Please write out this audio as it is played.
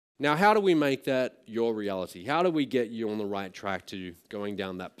Now, how do we make that your reality? How do we get you on the right track to going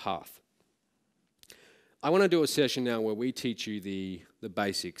down that path? I want to do a session now where we teach you the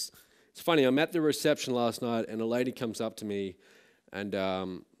basics. It's funny, I'm at the reception last night and a lady comes up to me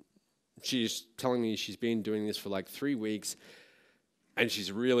and she's telling me she's been doing this for like 3 weeks and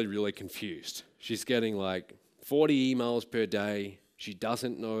she's really, really confused. She's getting like 40 emails per day. She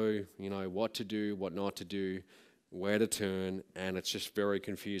doesn't know, what to do, what not to do, where to turn, and it's just very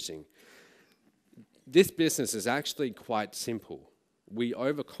confusing. This business is actually quite simple. We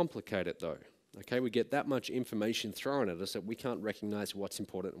overcomplicate it though. Okay, we get that much information thrown at us that we can't recognize what's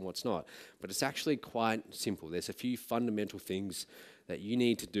important and what's not. But it's actually quite simple. There's a few fundamental things that you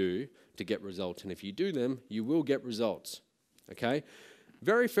need to do to get results. And if you do them, you will get results. Okay?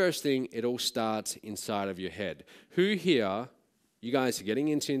 Very first thing, it all starts inside of your head. Who here, you guys are getting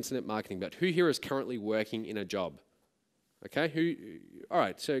into internet marketing, but who here is currently working in a job? Okay, all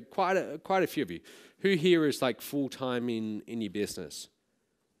right, so quite a few of you. Who here is like full-time in your business?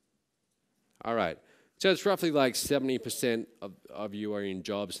 All right, so it's roughly like 70% of you are in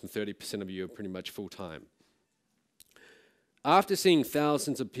jobs and 30% of you are pretty much full-time. After seeing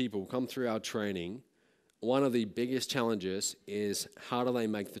thousands of people come through our training, one of the biggest challenges is how do they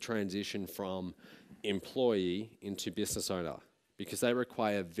make the transition from employee into business owner? Because they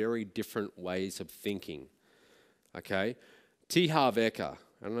require very different ways of thinking. Okay, T. Harv Eker,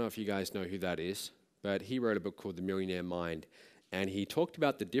 I don't know if you guys know who that is, but he wrote a book called The Millionaire Mind, and he talked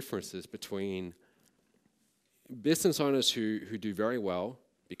about the differences between business owners who do very well,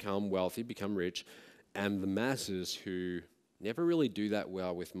 become wealthy, become rich, and the masses who never really do that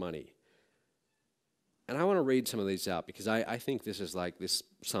well with money. And I want to read some of these out because I think this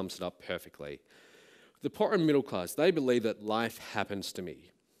sums it up perfectly. The poor and middle class, they believe that life happens to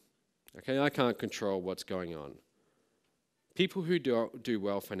me. Okay, I can't control what's going on. People who do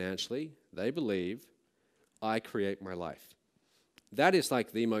well financially, they believe I create my life. That is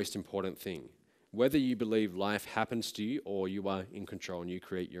like the most important thing. Whether you believe life happens to you or you are in control and you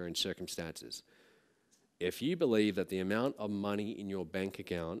create your own circumstances. If you believe that the amount of money in your bank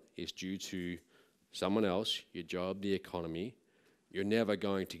account is due to someone else, your job, the economy, you're never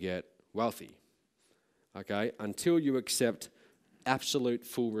going to get wealthy. Okay? Until you accept absolute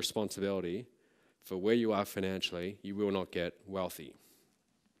full responsibility for where you are financially, you will not get wealthy.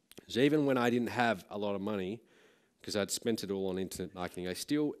 So even when I didn't have a lot of money, because I'd spent it all on internet marketing, I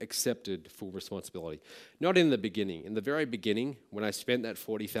still accepted full responsibility. Not in the beginning. In the very beginning, when I spent that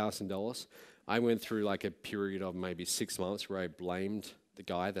 $40,000, I went through like a period of maybe 6 months where I blamed the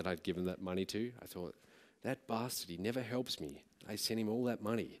guy that I'd given that money to. I thought, that bastard, he never helps me. I sent him all that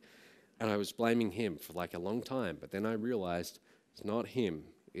money. And I was blaming him for like a long time. But then I realized it's not him,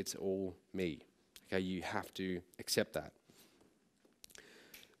 it's all me. Okay, you have to accept that.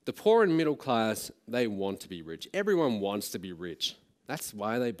 The poor and middle class, they want to be rich. Everyone wants to be rich. That's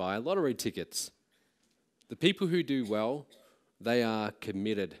why they buy lottery tickets. The people who do well, they are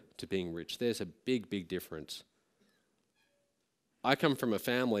committed to being rich. There's a big, big difference. I come from a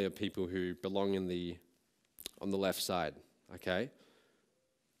family of people who belong on the left side, okay?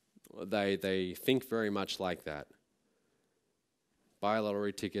 They think very much like that. Buy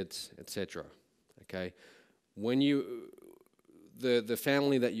lottery tickets, etc. Okay? When the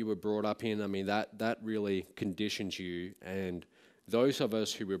family that you were brought up in, I mean, that really conditions you. And those of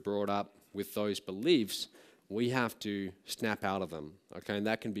us who were brought up with those beliefs, we have to snap out of them, okay? And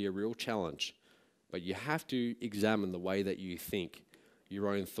that can be a real challenge. But you have to examine the way that you think, your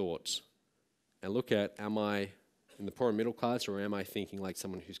own thoughts, and look at, am I in the poor and middle class, or am I thinking like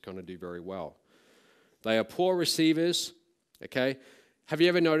someone who's going to do very well? They are poor receivers, okay? Have you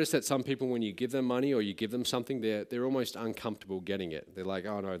ever noticed that some people, when you give them money or you give them something, they're almost uncomfortable getting it? They're like,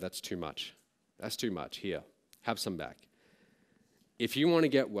 oh no, that's too much. That's too much. Here, have some back. If you want to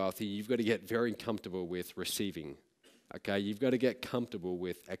get wealthy, you've got to get very comfortable with receiving. Okay, you've got to get comfortable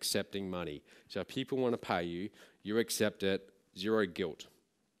with accepting money. So if people want to pay you, you accept it, zero guilt.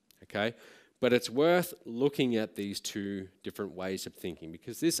 Okay? But it's worth looking at these two different ways of thinking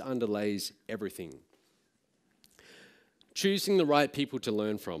because this underlays everything. Choosing the right people to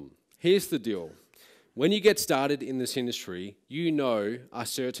learn from. Here's the deal. When you get started in this industry, you know a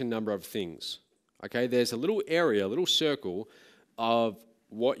certain number of things. Okay, there's a little area, a little circle of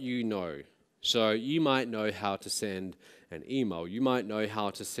what you know. So you might know how to send an email. You might know how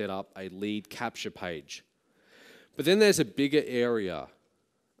to set up a lead capture page. But then there's a bigger area,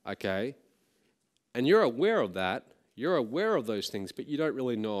 okay? And you're aware of that. You're aware of those things, but you don't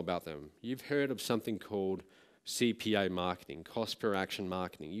really know about them. You've heard of something called CPA marketing, cost per action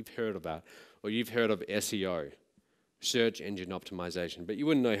marketing. You've heard of that. Or you've heard of SEO. search engine optimization, but you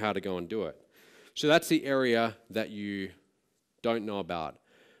wouldn't know how to go and do it. So that's the area that you don't know about.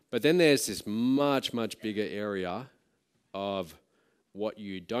 But then there's this much, much bigger area of what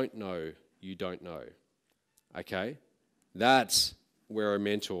you don't know, okay? That's where a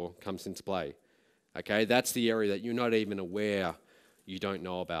mentor comes into play, okay? That's the area that you're not even aware you don't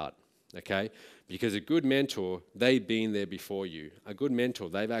know about, okay? Because a good mentor, they've been there before you. A good mentor,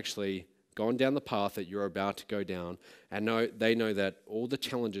 they've actually gone down the path that you're about to go down, and they know that all the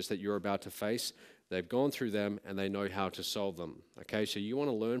challenges that you're about to face, they've gone through them and they know how to solve them, okay? So you want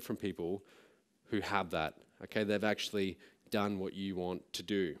to learn from people who have that, okay? They've actually done what you want to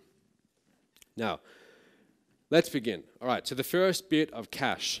do. Now, let's begin. All right, so the first bit of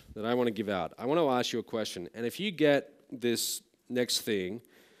cash that I want to give out, I want to ask you a question. And if you get this next thing,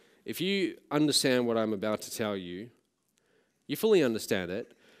 if you understand what I'm about to tell you, you fully understand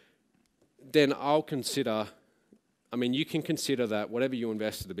it, then I'll consider, you can consider that whatever you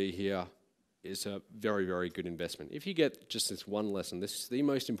invested to be here is a very, very good investment. If you get just this one lesson, this is the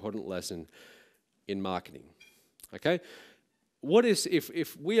most important lesson in marketing, okay? What is,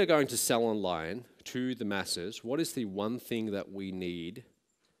 if we are going to sell online to the masses, what is the one thing that we need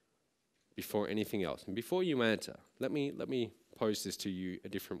before anything else? And before you answer, let me pose this to you a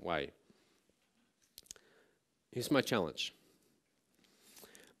different way. Here's my challenge.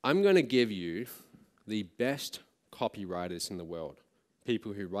 I'm going to give you the best copywriters in the world.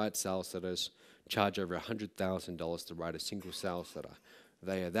 People who write sales letters, charge over $100,000 to write a single sales letter.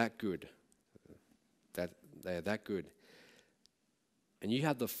 They are that good. They are that good. And you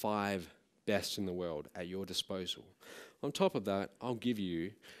have the 5 best in the world at your disposal. On top of that, I'll give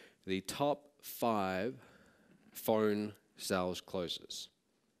you the top 5 phone sales closers.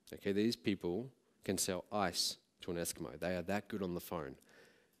 Okay, these people can sell ice to an Eskimo. They are that good on the phone.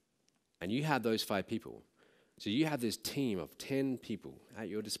 And you have those 5 people. So you have this team of 10 people at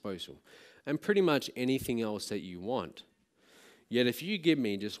your disposal and pretty much anything else that you want. Yet if you give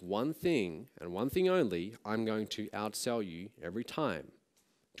me just one thing and one thing only, I'm going to outsell you every time.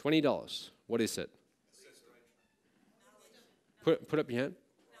 $20. What is it? Put up your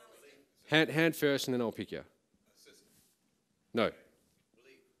hand. Hand first and then I'll pick you. No.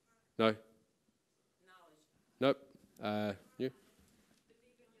 No. Nope. You?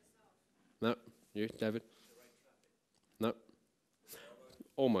 No. You, David? Nope.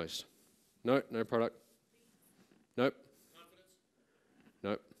 Almost. No, no product. Nope.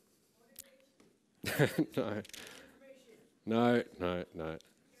 Nope. No. No, no, no.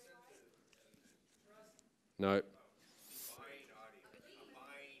 No.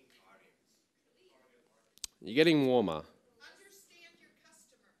 You're getting warmer.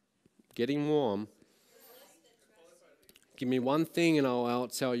 Getting warm. Give me one thing and I'll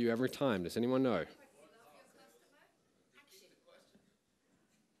outsell you every time. Does anyone know?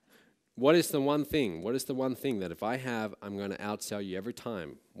 What is the one thing? What is the one thing that if I have, I'm going to outsell you every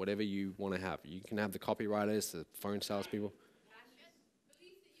time, whatever you want to have? You can have the copywriters, the phone salespeople.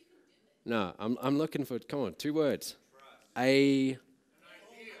 No, I'm looking for, come on, 2 words. I'll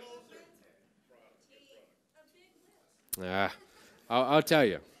tell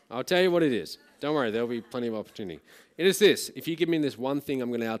you. I'll tell you what it is. Don't worry, there'll be plenty of opportunity. It is this. If you give me this one thing, I'm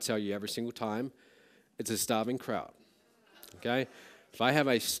going to outsell you every single time. It's a starving crowd. Okay? If I have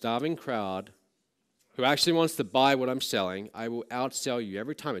a starving crowd who actually wants to buy what I'm selling, I will outsell you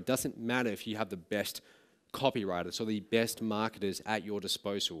every time. It doesn't matter if you have the best copywriters or the best marketers at your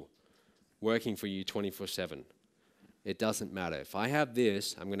disposal working for you 24/7. It doesn't matter. If I have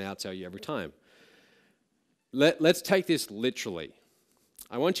this, I'm going to outsell you every time. Let's take this literally.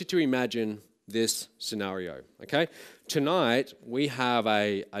 I want you to imagine this scenario, okay? Tonight, we have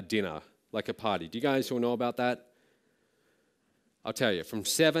a dinner, like a party. Do you guys all know about that? I'll tell you, from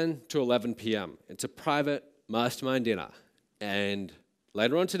 7 to 11 p.m. It's a private mastermind dinner. And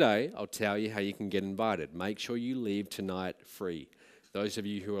later on today, I'll tell you how you can get invited. Make sure you leave tonight free. Those of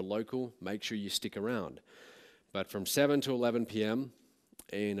you who are local, make sure you stick around. But from 7 to 11 p.m.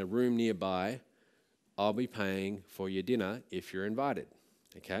 in a room nearby, I'll be paying for your dinner if you're invited,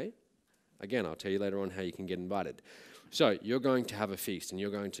 okay? Again, I'll tell you later on how you can get invited. So you're going to have a feast and you're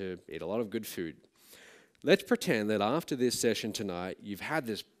going to eat a lot of good food. Let's pretend that after this session tonight, you've had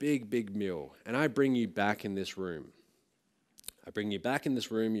this big, big meal, and I bring you back in this room.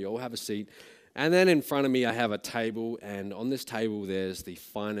 You all have a seat, and then in front of me I have a table, and on this table there's the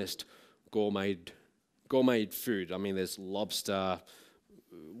finest gourmet food. I mean, there's lobster,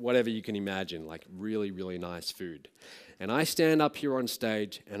 whatever you can imagine, like really, really nice food. And I stand up here on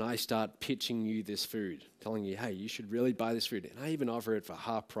stage and I start pitching you this food, telling you, hey, you should really buy this food. And I even offer it for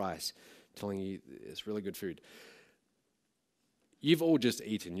half price, telling you it's really good food. you've all just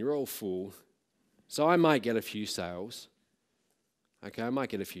eaten, you're all full, so I might get a few sales. Okay, I might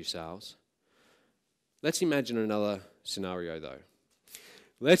get a few sales. Let's imagine another scenario though.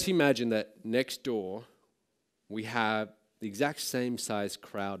 Let's imagine that next door we have the exact same size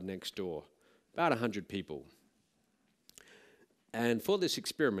crowd next door, about 100 people. And for this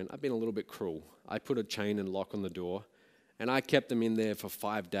experiment, I've been a little bit cruel. I put a chain and lock on the door, and I kept them in there for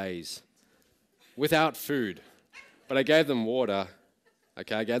 5 days without food. But I gave them water.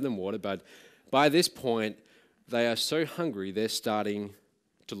 Okay, I gave them water, but by this point, they are so hungry, they're starting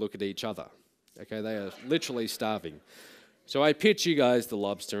to look at each other. Okay, they are literally starving. So I pitch you guys the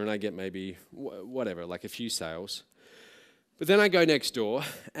lobster, and I get maybe, whatever, like a few sales. But then I go next door,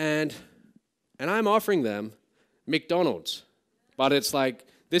 and I'm offering them McDonald's. But it's like,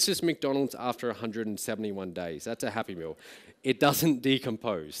 this is McDonald's after 171 days. That's a Happy Meal. It doesn't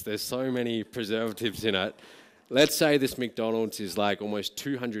decompose. There's so many preservatives in it. Let's say this McDonald's is like almost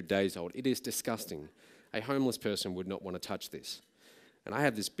 200 days old. It is disgusting. A homeless person would not want to touch this. And I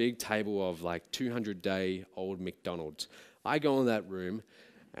have this big table of like 200-day-old McDonald's. I go in that room,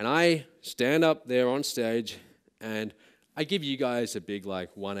 and I stand up there on stage, and I give you guys a big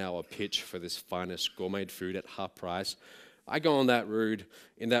like 1-hour pitch for this finest gourmet food at half price. I go in that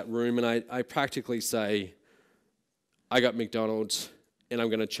room, and I practically say, I got McDonald's, and I'm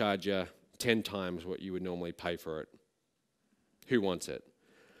going to charge you 10 times what you would normally pay for it. Who wants it?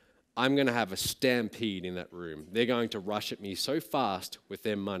 I'm going to have a stampede in that room. They're going to rush at me so fast with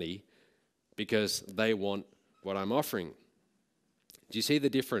their money because they want what I'm offering. Do you see the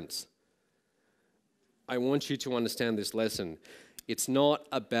difference? I want you to understand this lesson. It's not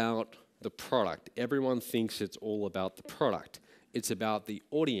about the product. Everyone thinks it's all about the product. It's about the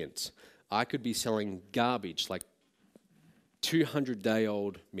audience. I could be selling garbage like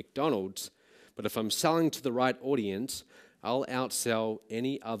 200-day-old McDonald's, but if I'm selling to the right audience, I'll outsell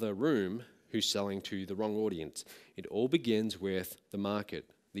any other room who's selling to the wrong audience. It all begins with the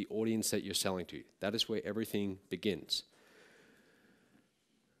market, the audience that you're selling to. That is where everything begins.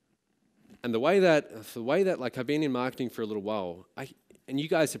 And the way that like I've been in marketing for a little while, and you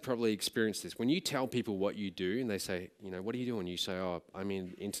guys have probably experienced this. When you tell people what you do, and they say, what are you doing? You say, oh, I'm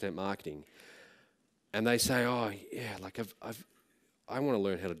in internet marketing. And they say, oh, yeah, like I want to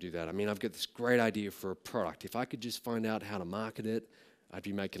learn how to do that. I've got this great idea for a product. If I could just find out how to market it, I'd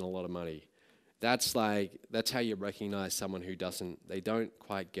be making a lot of money. That's how you recognize someone who they don't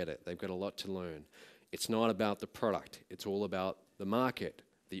quite get it. They've got a lot to learn. It's not about the product. It's all about the market,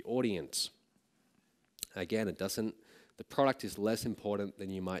 the audience. Again, the product is less important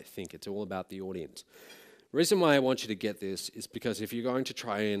than you might think. It's all about the audience. The reason why I want you to get this is because if you're going to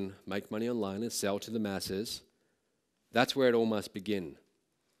try and make money online and sell to the masses, that's where it all must begin.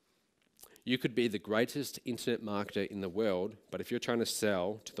 You could be the greatest internet marketer in the world, but if you're trying to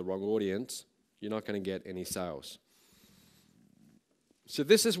sell to the wrong audience, you're not going to get any sales. So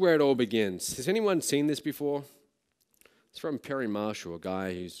this is where it all begins. Has anyone seen this before? It's from Perry Marshall, a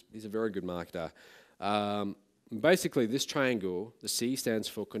guy he's a very good marketer. Basically, this triangle, the C stands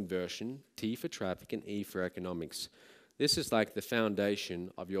for conversion, T for traffic, and E for economics. This is like the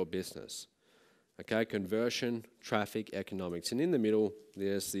foundation of your business. Okay, conversion, traffic, economics. And in the middle,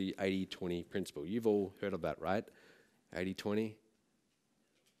 there's the 80-20 principle. You've all heard of that, right? 80-20?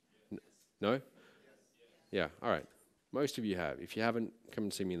 No? Yeah, all right. Most of you have. If you haven't, come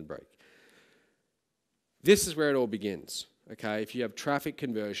and see me in the break. This is where it all begins. Okay, if you have traffic,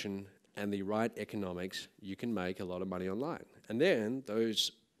 conversion, and the right economics, you can make a lot of money online. And then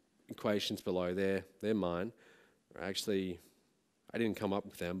those equations below there, they're mine. Actually, I didn't come up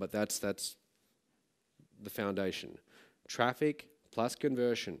with them, but that's the foundation. Traffic plus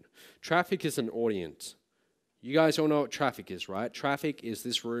conversion. Traffic is an audience. You guys all know what traffic is, right? Traffic is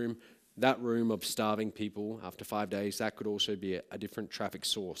this room, that room of starving people after 5 days. That could also be a different traffic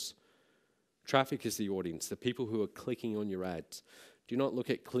source. Traffic is the audience, the people who are clicking on your ads. Do not look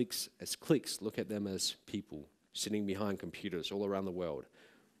at clicks as clicks. Look at them as people sitting behind computers all around the world.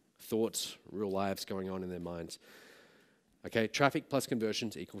 Thoughts, real lives going on in their minds. Okay, traffic plus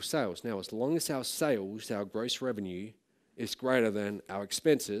conversions equals sales. Now, as long as our sales, our gross revenue, is greater than our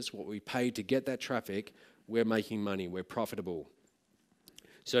expenses, what we pay to get that traffic, we're making money, we're profitable.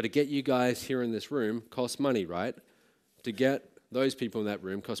 So to get you guys here in this room costs money, right? To get those people in that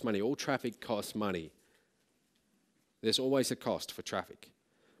room costs money. All traffic costs money. There's always a cost for traffic.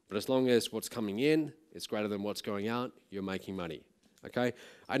 But as long as what's coming in is greater than what's going out, you're making money. Okay?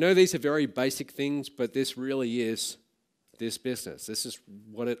 I know these are very basic things, but this really is this business. This is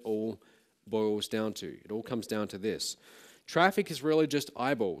what it all boils down to. It all comes down to this. Traffic is really just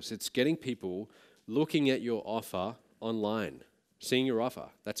eyeballs. It's getting people looking at your offer online. seeing your offer.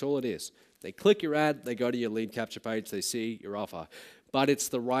 That's all it is. They click your ad, they go to your lead capture page, they see your offer. But it's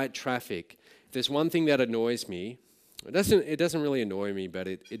the right traffic. If there's one thing that annoys me, it doesn't really annoy me, but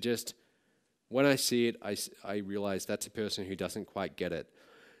it just, when I see it, I realize that's a person who doesn't quite get it.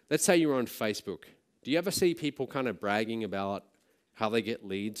 Let's say you're on Facebook. Do you ever see people kind of bragging about how they get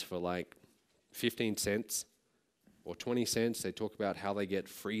leads for like 15 cents or 20 cents? They talk about how they get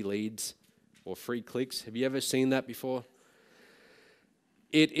free leads or free clicks. Have you ever seen that before?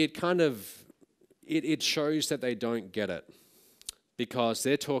 It shows that they don't get it, because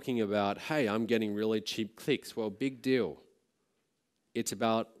they're talking about, hey, I'm getting really cheap clicks. Well, big deal. It's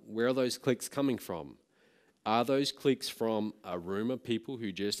about, where are those clicks coming from? Are those clicks from a room of people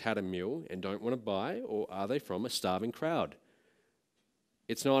who just had a meal and don't want to buy, or are they from a starving crowd?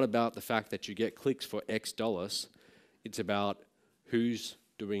 It's not about the fact that you get clicks for X dollars. It's about who's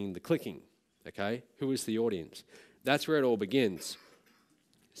doing the clicking, okay? Who is the audience? That's where it all begins.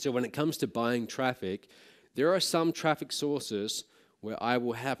 So when it comes to buying traffic, there are some traffic sources where I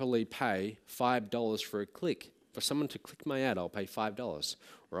will happily pay $5 for a click. For someone to click my ad, I'll pay $5,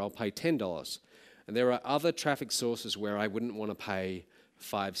 or I'll pay $10. And there are other traffic sources where I wouldn't want to pay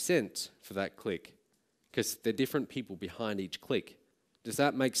 5 cents for that click, because there are different people behind each click. Does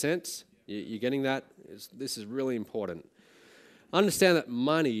that make sense? You getting that? This is really important. Understand that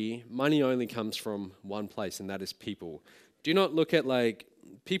money only comes from one place, and that is people. Do not look at,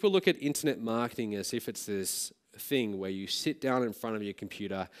 people look at internet marketing as if it's this thing where you sit down in front of your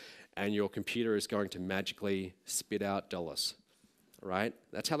computer and your computer is going to magically spit out dollars, right?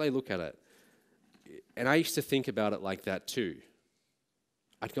 That's how they look at it. And I used to think about it like that too.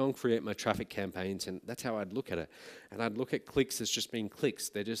 I'd go and create my traffic campaigns, and that's how I'd look at it. And I'd look at clicks as just being clicks.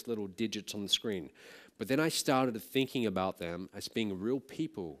 They're just little digits on the screen. But then I started thinking about them as being real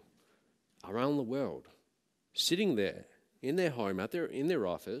people around the world, sitting there in their home, out there in their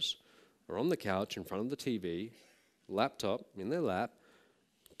office, or on the couch in front of the TV, laptop in their lap,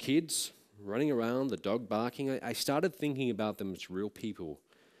 kids running around, the dog barking. I started thinking about them as real people.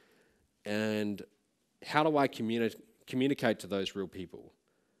 And how do I communicate to those real people?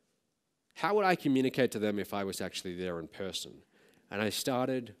 How would I communicate to them if I was actually there in person? And I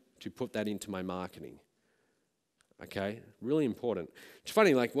started to put that into my marketing. Okay, really important. It's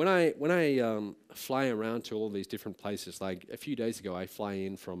funny, like when I fly around to all these different places, like a few days ago I fly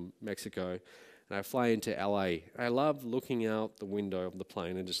in from Mexico and I fly into LA. I love looking out the window of the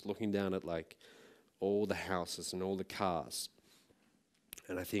plane and just looking down at like all the houses and all the cars.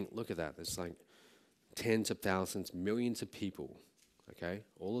 And I think, look at that, there's like tens of thousands, millions of people, okay?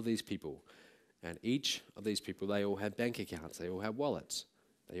 All of these people. And each of these people, they all have bank accounts, they all have wallets,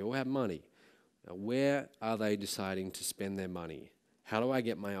 they all have money. Now, where are they deciding to spend their money? How do I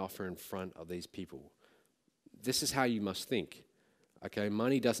get my offer in front of these people? This is how you must think. Okay,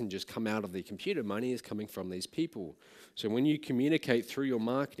 money doesn't just come out of the computer, money is coming from these people. So when you communicate through your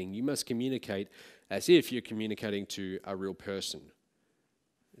marketing, you must communicate as if you're communicating to a real person.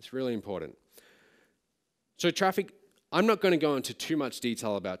 It's really important. So traffic, I'm not going to go into too much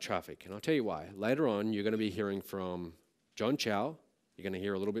detail about traffic, and I'll tell you why. Later on, you're going to be hearing from John Chow, you're going to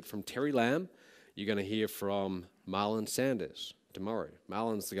hear a little bit from Terry Lamb, you're going to hear from Marlon Sanders tomorrow.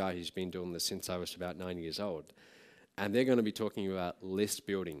 Marlon's the guy who's been doing this since I was about 9 years old. And they're going to be talking about list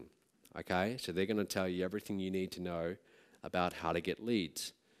building, okay? So they're going to tell you everything you need to know about how to get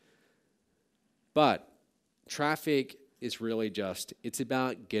leads. But traffic is really just, it's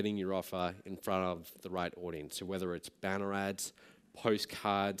about getting your offer in front of the right audience. So whether it's banner ads,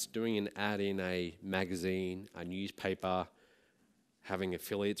 postcards, doing an ad in a magazine, a newspaper, having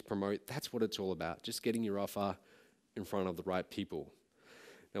affiliates promote, that's what it's all about, just getting your offer in front of the right people.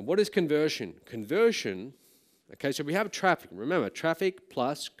 Now, what is conversion? Conversion, okay, so we have traffic. Remember, traffic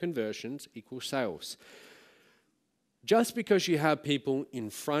plus conversions equals sales. Just because you have people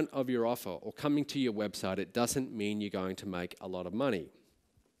in front of your offer or coming to your website, it doesn't mean you're going to make a lot of money.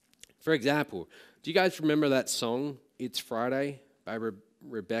 For example, do you guys remember that song, It's Friday, by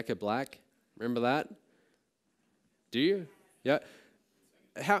Rebecca Black? Remember that? Do you? Yeah.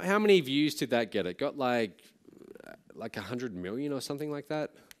 How many views did that get? It got like 100 million or something like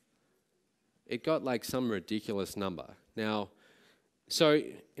that. It got like some ridiculous number. Now, so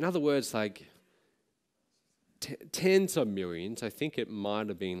in other words, like tens of millions, I think it might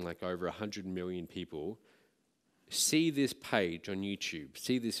have been like over 100 million people see this page on YouTube,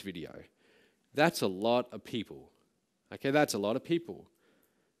 see this video. That's a lot of people. Okay, that's a lot of people.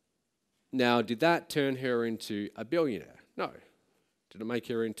 Now, did that turn her into a billionaire? No. Did it make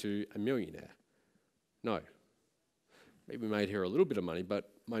her into a millionaire? No. Maybe made her a little bit of money,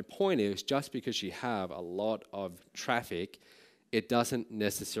 but my point is, just because you have a lot of traffic, it doesn't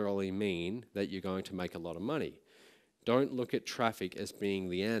necessarily mean that you're going to make a lot of money. Don't look at traffic as being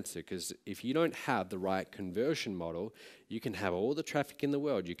the answer, because if you don't have the right conversion model, you can have all the traffic in the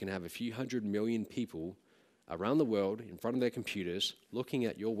world. You can have a few 100 million people around the world in front of their computers looking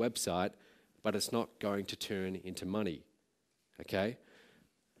at your website, but it's not going to turn into money, okay?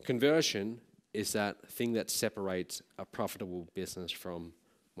 Conversion is that thing that separates a profitable business from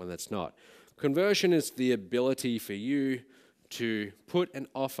one that's not. Conversion is the ability for you to put an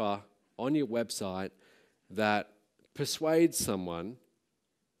offer on your website that persuades someone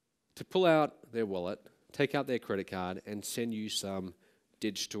to pull out their wallet, take out their credit card, and send you some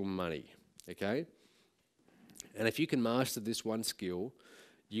digital money, okay? And if you can master this one skill,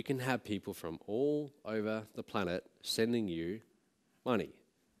 you can have people from all over the planet sending you money.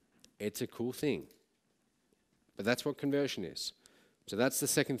 It's a cool thing. But that's what conversion is. So that's the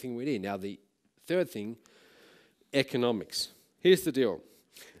second thing we need. Now the third thing, economics. Here's the deal.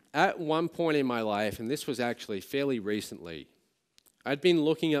 At one point in my life, and this was actually fairly recently, I'd been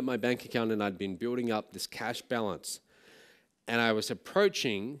looking at my bank account and I'd been building up this cash balance. And I was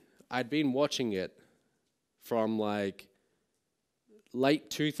I'd been watching it from like late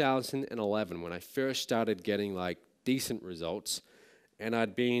 2011 when I first started getting like decent results.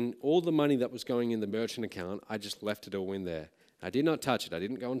 And all the money that was going in the merchant account, I just left it all in there. I did not touch it. I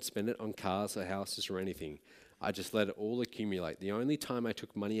didn't go and spend it on cars or houses or anything. I just let it all accumulate. The only time I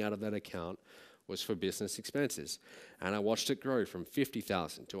took money out of that account was for business expenses. And I watched it grow from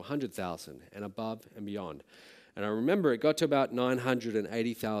 50,000 to 100,000 and above and beyond. And I remember it got to about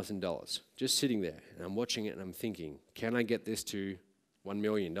 $980,000 just sitting there. And I'm watching it and I'm thinking, can I get this to $1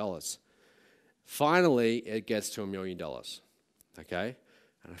 million? Finally, it gets to $1 million. Okay?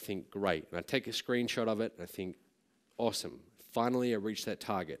 And I think, great. And I take a screenshot of it and I think, awesome. Finally, I reached that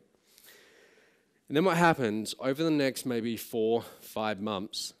target. And then what happens, over the next maybe 4-5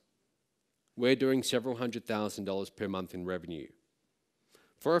 months, we're doing several $100,000 per month in revenue.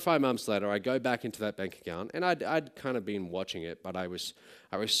 4 or 5 months later, I go back into that bank account, and I'd kind of been watching it, but I was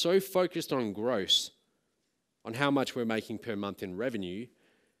so focused on gross, on how much we're making per month in revenue,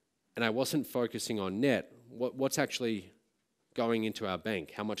 and I wasn't focusing on net, what's actually going into our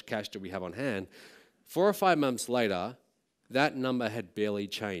bank, how much cash do we have on hand. 4 or 5 months later, that number had barely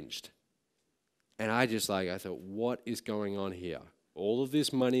changed. And I thought, what is going on here? All of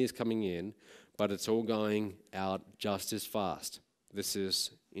this money is coming in, but it's all going out just as fast. This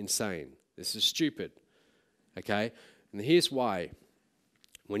is insane. This is stupid, okay? And here's why.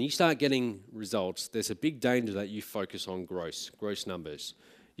 When you start getting results, there's a big danger that you focus on gross numbers.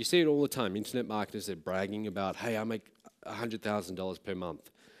 You see it all the time. Internet marketers are bragging about, hey, I make $100,000 per month.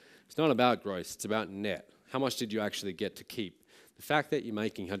 It's not about gross, it's about net. How much did you actually get to keep? The fact that you're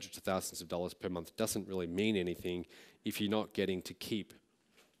making hundreds of thousands of dollars per month doesn't really mean anything if you're not getting to keep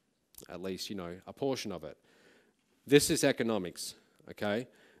at least, a portion of it. This is economics, okay?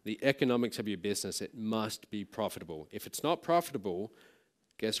 The economics of your business, it must be profitable. If it's not profitable,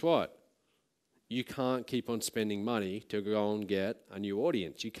 guess what? You can't keep on spending money to go and get a new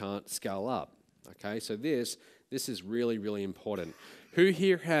audience. You can't scale up, okay? So this is really, really important. Who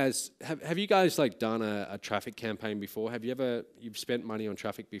here have you guys done a traffic campaign before? You've spent money on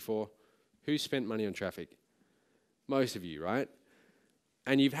traffic before? Who's spent money on traffic? Most of you, right?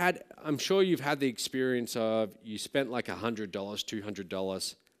 And I'm sure you've had the experience of you spent like $100,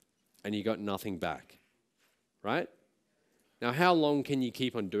 $200, and you got nothing back, right? Now, how long can you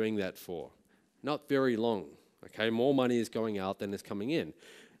keep on doing that for? Not very long, okay? More money is going out than is coming in.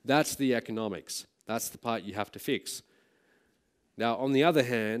 That's the economics. That's the part you have to fix. Now, on the other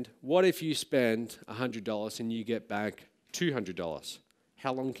hand, what if you spend $100 and you get back $200?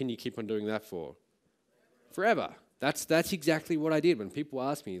 How long can you keep on doing that for? Forever. That's exactly what I did. When people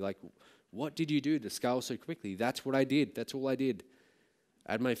ask me, what did you do to scale so quickly? That's what I did. That's all I did.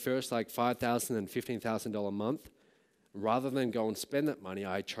 I had my first $5,000 and $15,000 a month. Rather than go and spend that money,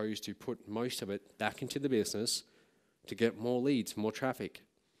 I chose to put most of it back into the business to get more leads, more traffic.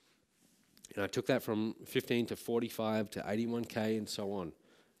 And I took that from 15 to 45 to 81K and so on.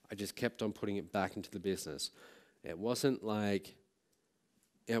 I just kept on putting it back into the business. It wasn't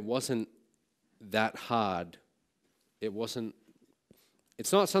that hard.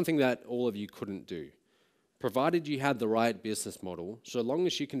 It's not something that all of you couldn't do. Provided you had the right business model, so long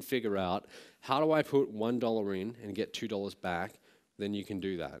as you can figure out, how do I put $1 in and get $2 back, then you can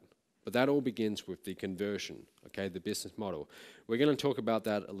do that. But that all begins with the conversion, okay, the business model. We're going to talk about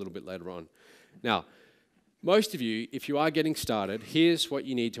that a little bit later on. Now, most of you, if you are getting started, here's what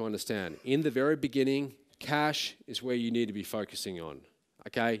you need to understand. In the very beginning, cash is where you need to be focusing on,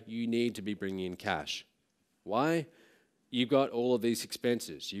 okay? You need to be bringing in cash. Why? You've got all of these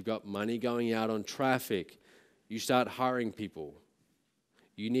expenses. You've got money going out on traffic. You start hiring people.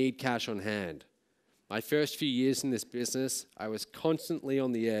 You need cash on hand. My first few years in this business, I was constantly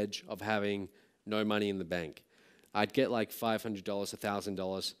on the edge of having no money in the bank. I'd get like $500,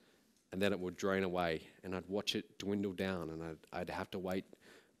 $1,000, and then it would drain away, and I'd watch it dwindle down, and I'd have to wait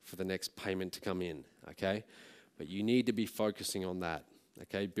for the next payment to come in, okay? But you need to be focusing on that,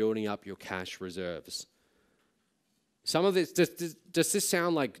 okay? Building up your cash reserves. Some of this, does this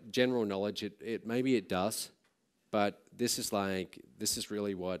sound like general knowledge? Maybe it does, but this is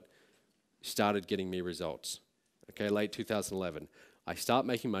really what started getting me results. Okay, late 2011. I start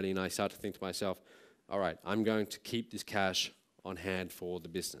making money and I start to think to myself, all right, I'm going to keep this cash on hand for the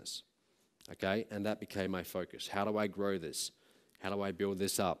business. Okay, and that became my focus. How do I grow this? How do I build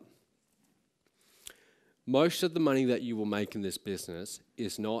this up? Most of the money that you will make in this business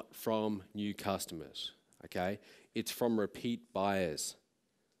is not from new customers, okay? It's from repeat buyers.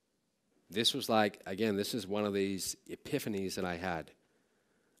 This was like, again, this is one of these epiphanies that I had.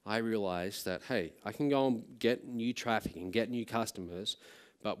 I realized that, hey, I can go and get new traffic and get new customers,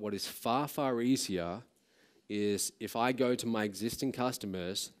 but what is far, far easier is if I go to my existing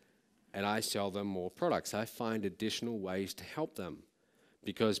customers and I sell them more products. I find additional ways to help them.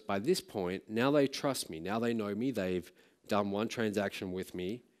 Because by this point, now they trust me, now they know me, they've done one transaction with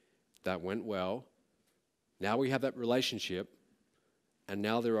me that went well. Now we have that relationship, and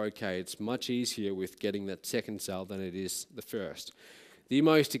now they're okay. It's much easier with getting that second sale than it is the first. The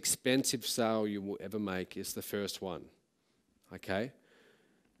most expensive sale you will ever make is the first one, okay?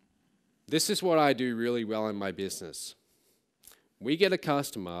 This is what I do really well in my business. We get a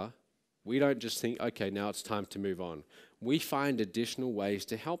customer, we don't just think, okay, now it's time to move on. We find additional ways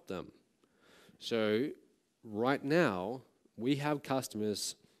to help them. So right now, we have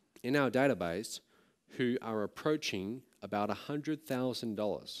customers in our database who are approaching about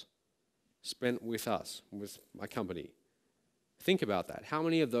 $100,000 spent with us, with my company. Think about that. How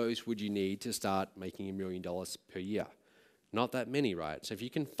many of those would you need to start making $1 million per year? Not that many, right? So if you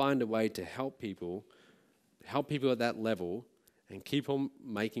can find a way to help people at that level and keep on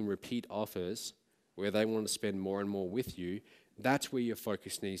making repeat offers where they want to spend more and more with you, that's where your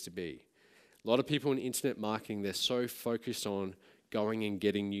focus needs to be. A lot of people in internet marketing, they're so focused on going and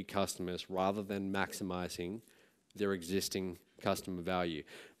getting new customers rather than maximizing their existing customer value.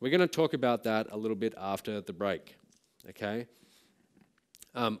 We're going to talk about that a little bit after the break, okay?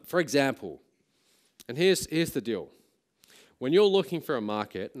 For example, and here's the deal. When you're looking for a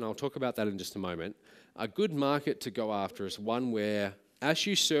market, and I'll talk about that in just a moment, a good market to go after is one where as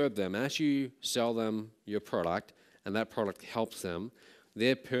you serve them, as you sell them your product, and that product helps them,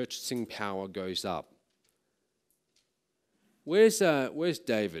 their purchasing power goes up. Where's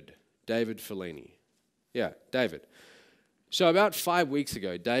David? David Fellini. Yeah, David. So about 5 weeks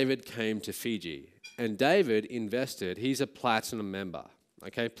ago, David came to Fiji, and David invested, he's a platinum member.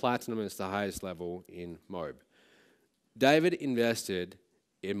 Okay, platinum is the highest level in MOBE. David invested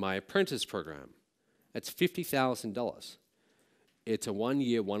in my apprentice program. It's $50,000. It's a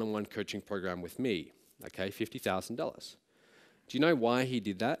 1-year one-on-one coaching program with me. Okay, $50,000. Do you know why he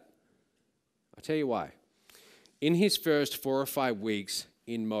did that? I'll tell you why. In his first 4 or 5 weeks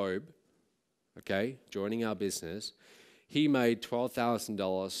in MOBE, okay, joining our business, he made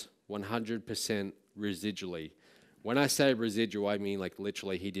 $12,000 100% residually. When I say residual, I mean like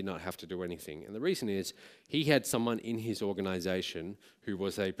literally he did not have to do anything. And the reason is he had someone in his organization who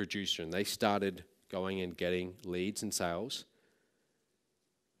was a producer, and they started going and getting leads and sales,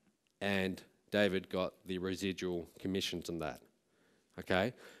 and David got the residual commissions on that.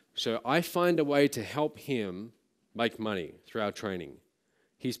 Okay? So I find a way to help him make money through our training.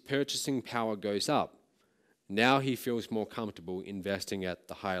 His purchasing power goes up. Now he feels more comfortable investing at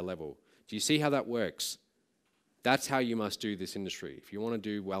the higher level. Do you see how that works? That's how you must do this industry. If you want to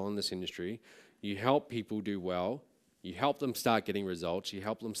do well in this industry, you help people do well, you help them start getting results, you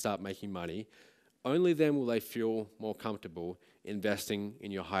help them start making money. Only then will they feel more comfortable investing in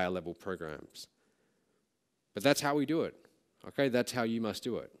your higher level programs. But that's how we do it. Okay, that's how you must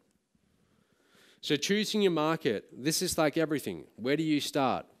do it. So choosing your market, this is like everything. Where do you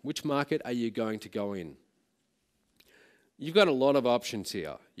start? Which market are you going to go in? You've got a lot of options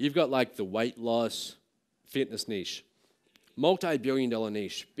here. You've got like the weight loss, fitness niche, multi-billion-dollar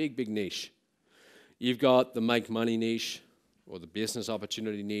niche, big niche. You've got the make money niche or the business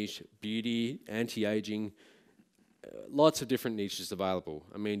opportunity niche, beauty, anti-aging, lots of different niches available.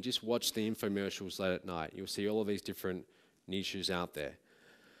 I mean, just watch the infomercials late at night. You'll see all of these different niches out there.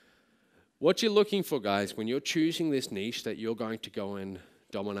 What you're looking for, guys, when you're choosing this niche that you're going to go and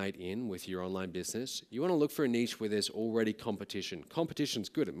dominate in with your online business, you want to look for a niche where there's already competition. Competition's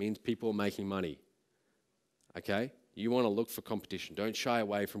good. It means people are making money. Okay? You want to look for competition. Don't shy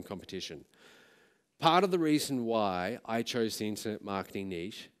away from competition. Part of the reason why I chose the internet marketing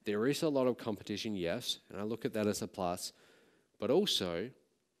niche, there is a lot of competition, yes, and I look at that as a plus, but also,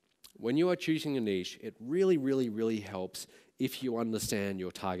 when you are choosing a niche, it really, really, really helps if you understand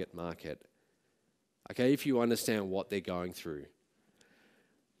your target market. Okay, if you understand what they're going through.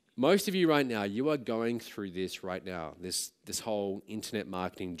 Most of you right now, you are going through this right now, this whole internet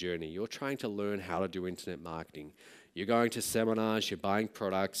marketing journey. You're trying to learn how to do internet marketing. You're going to seminars, you're buying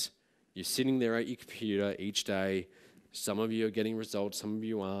products, you're sitting there at your computer each day. Some of you are getting results, some of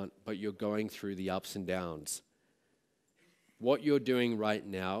you aren't, but you're going through the ups and downs. What you're doing right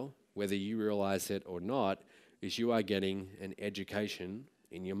now, whether you realize it or not, is you are getting an education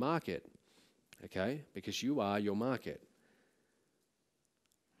in your market, okay? Because you are your market.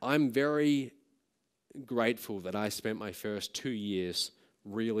 I'm very grateful that I spent my first 2 years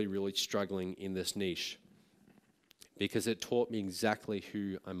really, really struggling in this niche because it taught me exactly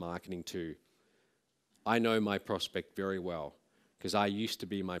who I'm marketing to. I know my prospect very well because I used to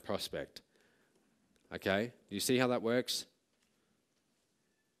be my prospect. Okay? Do you see how that works?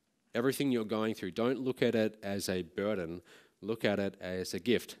 Everything you're going through, don't look at it as a burden, look at it as a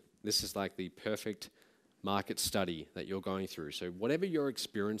gift. This is like the perfect market study that you're going through. So whatever you're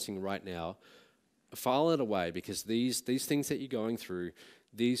experiencing right now, file it away because these things that you're going through,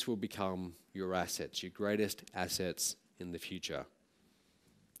 these will become your assets, your greatest assets in the future.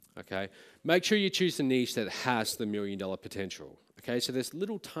 Okay? Make sure you choose the niche that has the $1 million potential. Okay? So there's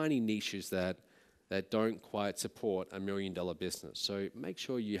little tiny niches that don't quite support a $1 million business. So make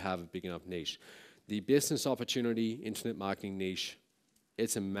sure you have a big enough niche. The business opportunity, internet marketing niche,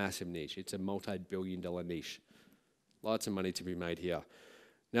 it's a massive niche. It's a multi-billion-dollar niche. Lots of money to be made here.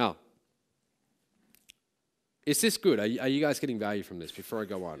 Now, is this good? Are you guys getting value from this before I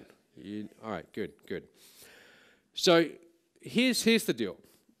go on? All right, good. So here's the deal.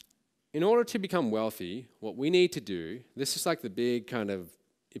 In order to become wealthy, what we need to do, this is like the big kind of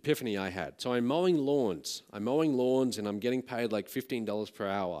epiphany I had. So I'm mowing lawns. and I'm getting paid like $15 per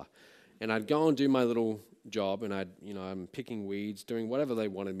hour. And I'd go and do my little job and I'm picking weeds, doing whatever they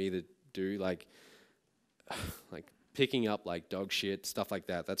wanted me to do, like picking up like dog shit, stuff like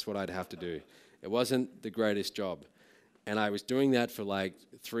that. That's what I'd have to do. It wasn't the greatest job. And I was doing that for like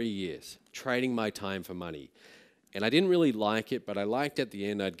 3 years, trading my time for money. And I didn't really like it, but I liked at the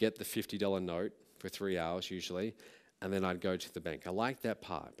end I'd get the $50 note for 3 hours usually, and then I'd go to the bank. I liked that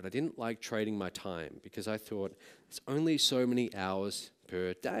part, but I didn't like trading my time because I thought it's only so many hours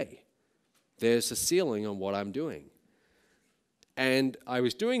per day. There's a ceiling on what I'm doing. And I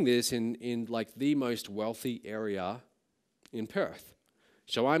was doing this in like the most wealthy area in Perth.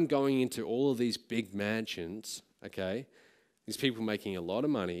 So I'm going into all of these big mansions, okay? These people making a lot of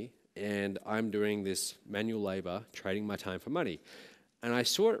money, and I'm doing this manual labor, trading my time for money. And I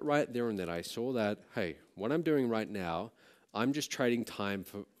saw it right there and then. I saw that, hey, what I'm doing right now, I'm just trading time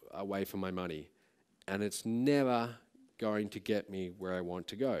away from my money. And it's never going to get me where I want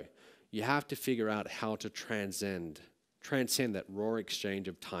to go. You have to figure out how to transcend that raw exchange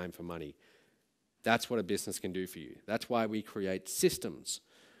of time for money. That's what a business can do for you. That's why we create systems.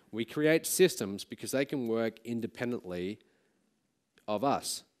 We create systems because they can work independently of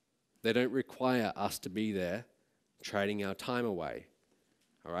us. They don't require us to be there trading our time away.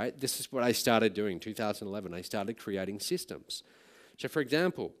 All right? This is what I started doing in 2011. I started creating systems. So for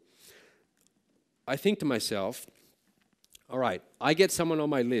example, I think to myself, all right, I get someone on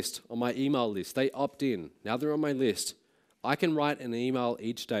my list, on my email list. They opt in. Now they're on my list. I can write an email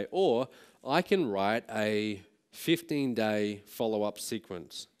each day, or I can write a 15-day follow-up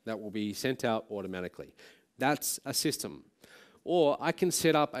sequence that will be sent out automatically. That's a system. Or I can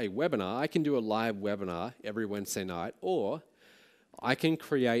set up a webinar. I can do a live webinar every Wednesday night, or I can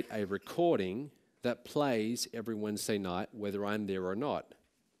create a recording that plays every Wednesday night, whether I'm there or not.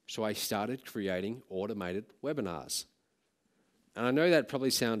 So I started creating automated webinars. And I know that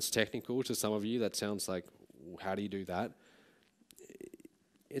probably sounds technical to some of you. That sounds like, how do you do that?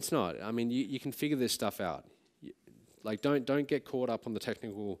 It's not. I mean, you can figure this stuff out. Like, don't get caught up on the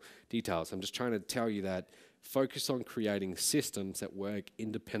technical details. I'm just trying to tell you that focus on creating systems that work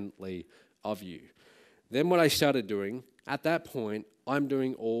independently of you. Then what I started doing, at that point, I'm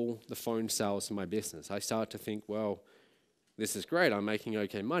doing all the phone sales in my business. I start to think, well, this is great. I'm making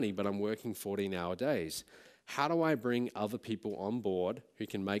okay money, but I'm working 14-hour days. How do I bring other people on board who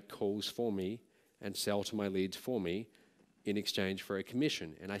can make calls for me and sell to my leads for me in exchange for a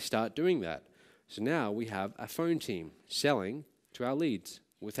commission? And I start doing that. So now we have a phone team selling to our leads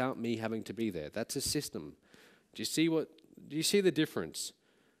without me having to be there. That's a system. Do you see the difference?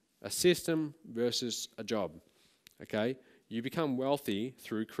 A system versus a job, okay? You become wealthy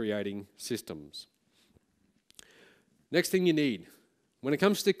through creating systems. Next thing you need, when it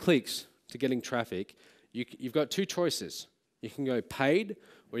comes to clicks, to getting traffic, you've got two choices. You can go paid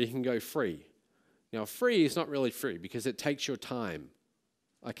or you can go free. Now, free is not really free because it takes your time,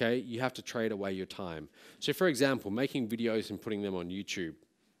 okay? You have to trade away your time. So, for example, making videos and putting them on YouTube,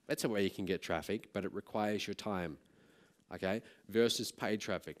 that's a way you can get traffic, but it requires your time, okay? Versus paid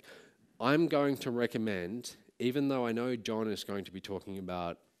traffic. I'm going to recommend, even though I know John is going to be talking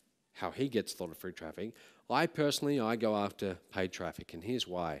about how he gets a lot of free traffic, I go after paid traffic, and here's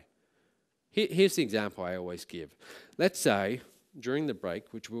why. Here's the example I always give. Let's say, during the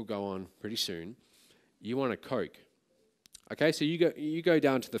break, which will go on pretty soon, you want a Coke. Okay, so you go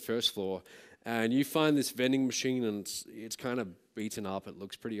down to the first floor, and you find this vending machine, and it's kind of beaten up, it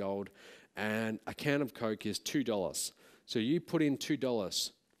looks pretty old, and a can of Coke is $2. So you put in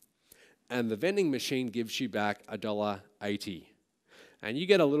 $2, and the vending machine gives you back $1.80. And you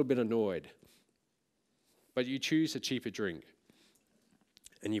get a little bit annoyed, but you choose a cheaper drink.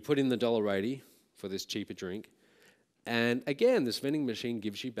 And you put in the $1.80 for this cheaper drink, and again, this vending machine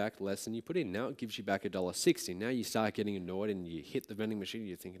gives you back less than you put in. Now it gives you back $1.60. Now you start getting annoyed and you hit the vending machine,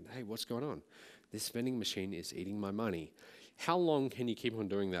 you're thinking, hey, what's going on? This vending machine is eating my money. How long can you keep on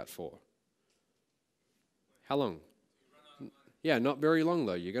doing that for? How long? Yeah, not very long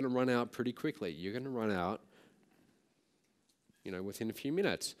though. You're going to run out pretty quickly. You're going to run out, within a few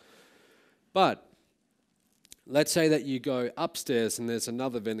minutes. But let's say that you go upstairs and there's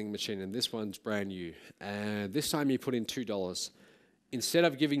another vending machine and this one's brand new. And this time you put in $2. Instead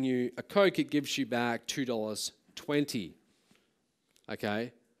of giving you a Coke, it gives you back $2.20.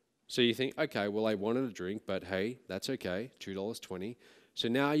 Okay? So you think, okay, well, I wanted a drink, but hey, that's okay, $2.20. So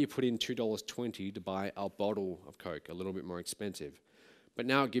now you put in $2.20 to buy a bottle of Coke, a little bit more expensive. But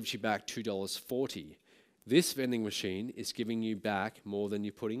now it gives you back $2.40. This vending machine is giving you back more than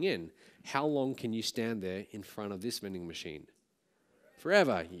you're putting in. How long can you stand there in front of this vending machine?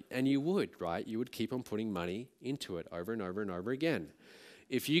 Forever. And you would, right? You would keep on putting money into it over and over and over again.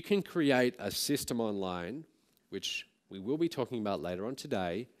 If you can create a system online, which we will be talking about later on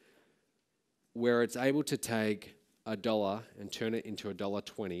today, where it's able to take $1 and turn it into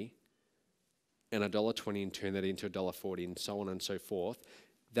 $1.20, and $1.20 and turn that into $1.40, and so on and so forth,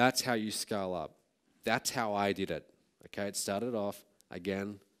 that's how you scale up. That's how I did it. Okay, it started off,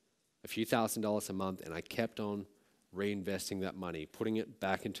 again, a few $1,000s a month, and I kept on reinvesting that money, putting it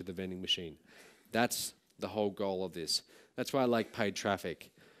back into the vending machine. That's the whole goal of this. That's why I like paid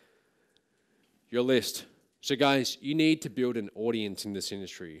traffic. Your list. So guys, you need to build an audience in this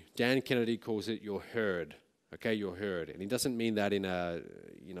industry. Dan Kennedy calls it your herd. Okay, your herd. And he doesn't mean that in a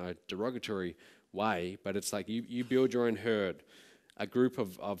derogatory way, but it's like you build your own herd, a group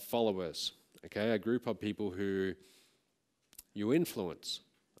of followers. Okay, a group of people who you influence.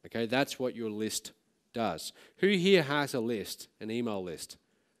 Okay, that's what your list does. Who here has a list, an email list?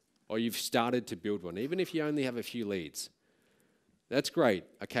 Or you've started to build one, even if you only have a few leads? That's great.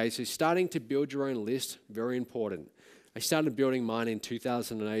 Okay, so starting to build your own list, very important. I started building mine in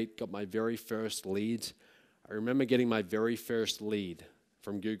 2008, got my very first leads. I remember getting my very first lead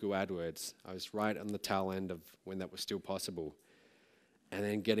from Google AdWords. I was right on the tail end of when that was still possible. And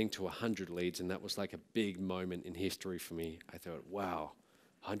then getting to 100 leads, and that was like a big moment in history for me. I thought, wow,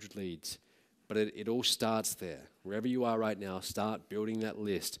 100 leads. But it all starts there. Wherever you are right now, start building that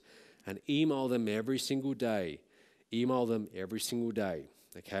list and email them every single day. Email them every single day,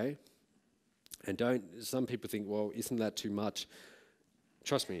 okay? And some people think, well, isn't that too much?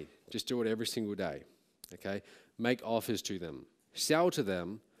 Trust me, just do it every single day, okay? Make offers to them. Sell to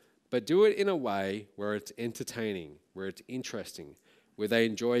them, but do it in a way where it's entertaining, where it's interesting, where they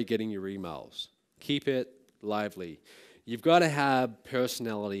enjoy getting your emails. Keep it lively. You've got to have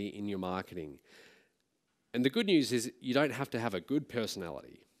personality in your marketing. And the good news is you don't have to have a good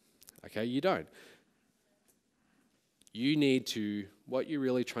personality. Okay, you don't. You need to, what you're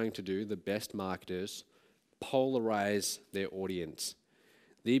really trying to do, the best marketers, polarize their audience.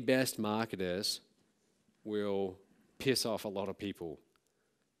 The best marketers will piss off a lot of people,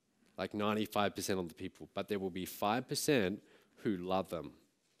 like 95% of the people, but there will be 5% who love them,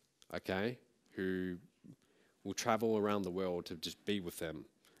 okay? Who will travel around the world to just be with them.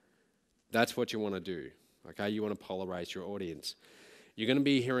 That's what you want to do, okay? You want to polarize your audience. You're going to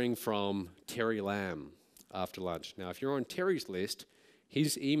be hearing from Terry Lamb after lunch. Now, if you're on Terry's list,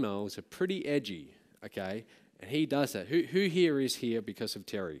 his emails are pretty edgy, okay? And he does that. Who here is here because of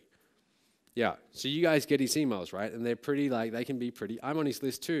Terry? Yeah. So you guys get his emails, right? And they're pretty, like, they can be pretty. I'm on his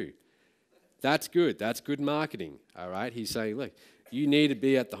list too. That's good. That's good marketing. All right. He's saying, look, you need to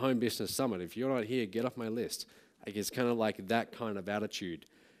be at the Home Business Summit. If you're not here, get off my list. Like, it's kind of like that kind of attitude.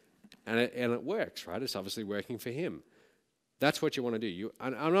 And it works, right? It's obviously working for him. That's what you want to do.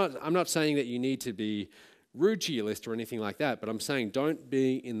 I'm not saying that you need to be rude to your list or anything like that, but I'm saying don't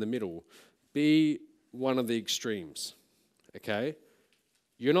be in the middle. Be one of the extremes, okay?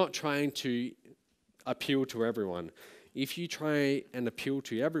 You're not trying to appeal to everyone. If you try and appeal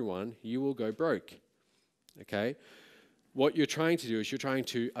to everyone, you will go broke, okay? What you're trying to do is you're trying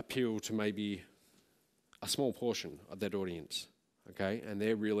to appeal to maybe a small portion of that audience, okay? And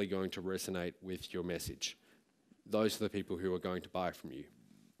they're really going to resonate with your message. Those are the people who are going to buy from you.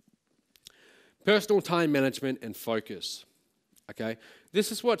 Personal time management and focus, okay?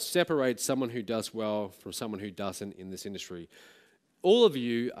 This is what separates someone who does well from someone who doesn't in this industry. All of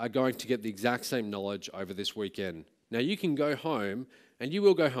you are going to get the exact same knowledge over this weekend. Now, you can go home, and you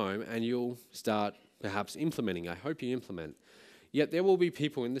will go home, and you'll start perhaps implementing. I hope you implement. Yet there will be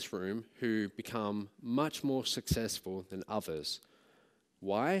people in this room who become much more successful than others.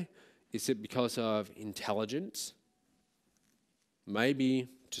 Why? Is it because of intelligence? Maybe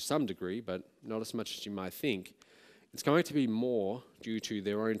to some degree, but not as much as you might think. It's going to be more due to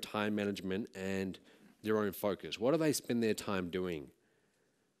their own time management and their own focus. What do they spend their time doing?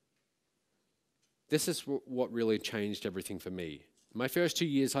 This is what really changed everything for me. My first 2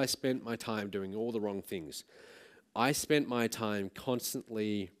 years, I spent my time doing all the wrong things. I spent my time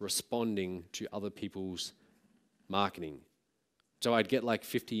constantly responding to other people's marketing. So I'd get like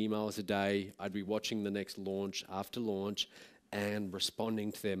 50 emails a day. I'd be watching the next launch after launch and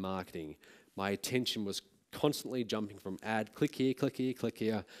responding to their marketing. My attention was constantly jumping from ad, click here, click here, click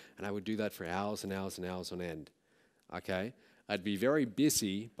here, and I would do that for hours and hours and hours on end, okay? I'd be very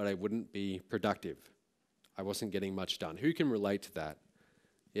busy, but I wouldn't be productive. I wasn't getting much done. Who can relate to that?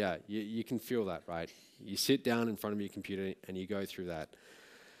 Yeah, you can feel that, right? You sit down in front of your computer and you go through that.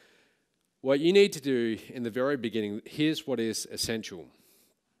 What you need to do in the very beginning, here's what is essential.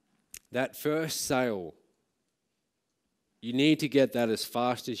 That first sale, you need to get that as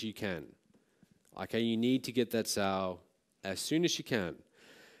fast as you can. Okay, you need to get that sale as soon as you can.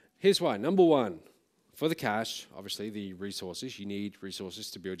 Here's why. Number one, for the cash, obviously the resources, you need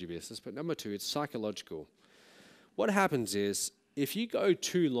resources to build your business. But number two, it's psychological. What happens is, if you go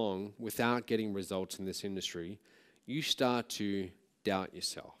too long without getting results in this industry, you start to doubt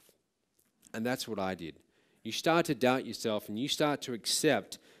yourself. And that's what I did. You start to doubt yourself and you start to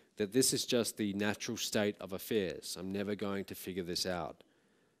accept that this is just the natural state of affairs. I'm never going to figure this out.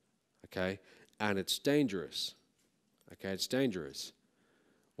 Okay? And it's dangerous. Okay, it's dangerous.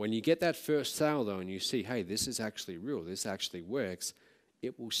 When you get that first sale though and you see, hey, this is actually real, this actually works,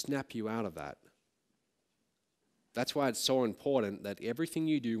 it will snap you out of that. That's why it's so important that everything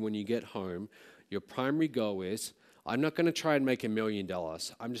you do when you get home, your primary goal is, I'm not going to try and make $1 million.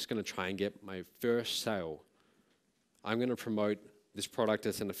 I'm just going to try and get my first sale. I'm going to promote this product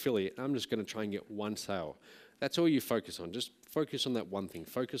as an affiliate. I'm just going to try and get one sale. That's all you focus on. Just focus on that one thing.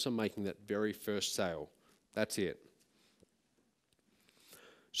 Focus on making that very first sale. That's it.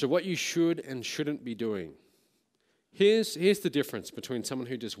 So what you should and shouldn't be doing. Here's the difference between someone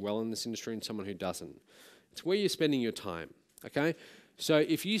who does well in this industry and someone who doesn't. It's where you're spending your time, okay? So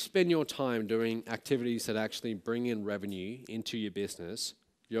if you spend your time doing activities that actually bring in revenue into your business,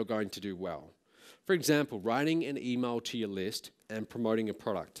 you're going to do well. For example, writing an email to your list and promoting a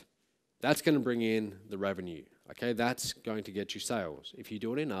product. That's going to bring in the revenue, okay? That's going to get you sales if you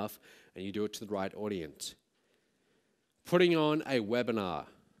do it enough and you do it to the right audience. Putting on a webinar,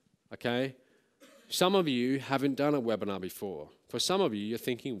 okay? Some of you haven't done a webinar before. For some of you, you're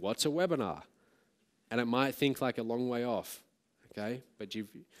thinking, what's a webinar? And it might think like a long way off. Okay, but you've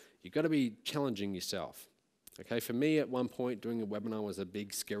got to be challenging yourself. Okay, for me at one point doing a webinar was a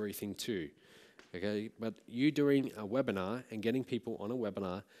big scary thing too. Okay, but you doing a webinar and getting people on a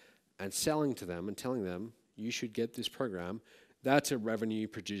webinar and selling to them and telling them you should get this program, that's a revenue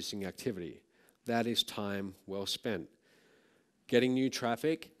producing activity. That is time well spent. Getting new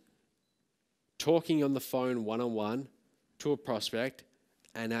traffic, talking on the phone one-on-one to a prospect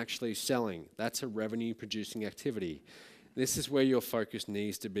and actually selling, that's a revenue producing activity. This is where your focus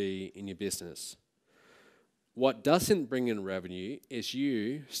needs to be in your business. What doesn't bring in revenue is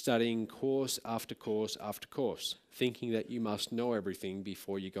you studying course after course after course, thinking that you must know everything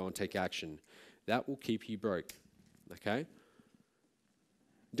before you go and take action. That will keep you broke, okay?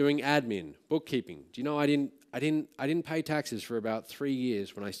 Doing admin, bookkeeping. Do you know I didn't pay taxes for about 3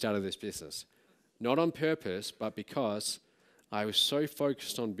 years when I started this business. Not on purpose, but because I was so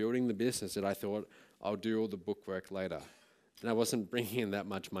focused on building the business that I thought I'll do all the bookwork later. And I wasn't bringing in that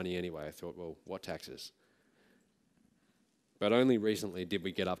much money anyway. I thought, well, what taxes? But only recently did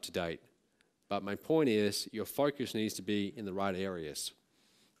we get up to date. But my point is, your focus needs to be in the right areas.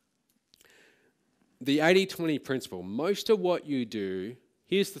 The 80-20 principle, most of what you do,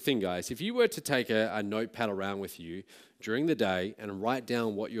 here's the thing, guys. If you were to take a notepad around with you during the day and write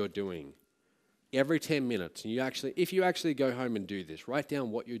down what you're doing every 10 minutes, and if you actually go home and do this, write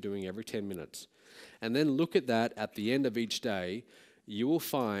down what you're doing every 10 minutes, and then look at that at the end of each day, you will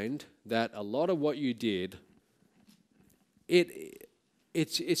find that a lot of what you did,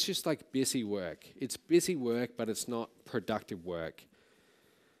 it's just like busy work. It's busy work, but it's not productive work.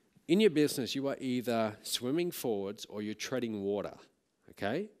 In your business, you are either swimming forwards or you're treading water,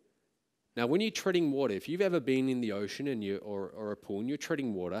 okay? Now, when you're treading water, if you've ever been in the ocean or a pool and you're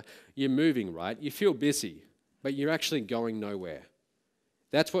treading water, you're moving, right? You feel busy, but you're actually going nowhere.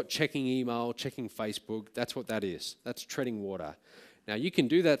 That's what checking email, checking Facebook, that's what that is. That's treading water. Now, you can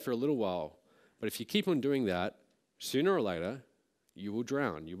do that for a little while, but if you keep on doing that, sooner or later, you will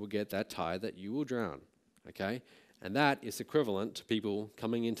drown. You will get that tired that you will drown, okay? And that is equivalent to people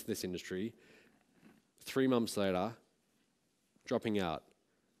coming into this industry 3 months later, dropping out,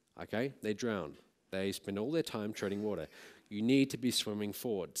 okay? They drown. They spend all their time treading water. You need to be swimming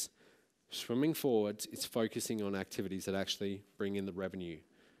forwards. Swimming forwards is focusing on activities that actually bring in the revenue,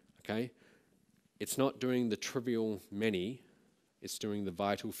 okay? It's not doing the trivial many, it's doing the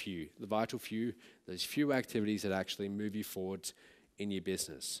vital few. The vital few, those few activities that actually move you forwards in your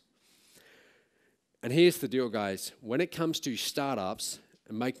business. And here's the deal, guys. When it comes to startups,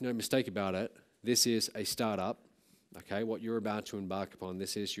 and make no mistake about it, this is a startup, okay? What you're about to embark upon,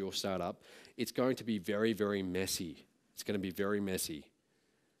 this is your startup. It's going to be very, very messy. It's going to be very messy.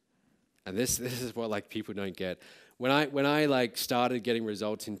 And this is what like people don't get. When I like started getting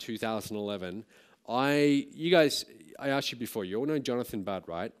results in 2011, I asked you before, you all know Jonathan Budd,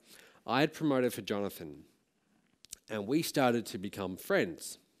 right? I had promoted for Jonathan, and we started to become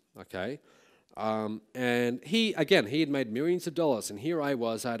friends, okay? And he had made millions of dollars, and here I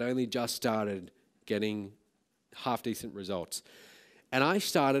was, I'd only just started getting half-decent results. And I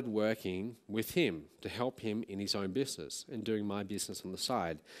started working with him to help him in his own business and doing my business on the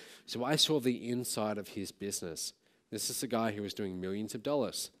side. So I saw the inside of his business. This is a guy who was doing millions of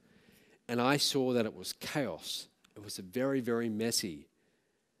dollars. And I saw that it was chaos. It was very, very messy.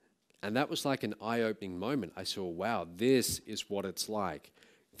 And that was like an eye-opening moment. I saw, wow, this is what it's like.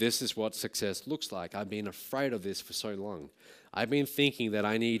 This is what success looks like. I've been afraid of this for so long. I've been thinking that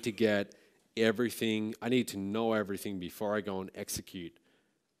I need to get everything, I need to know everything before I go and execute.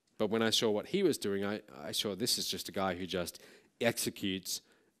 But when I saw what he was doing, I saw this is just a guy who just executes,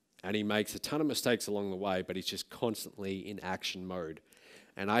 and he makes a ton of mistakes along the way, but he's just constantly in action mode.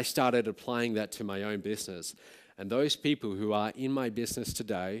 And I started applying that to my own business. And those people who are in my business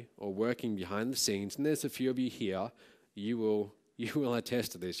today or working behind the scenes, and there's a few of you here, you will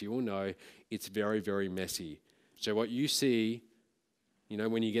attest to this. You will know it's very, very messy. So what you see, you know,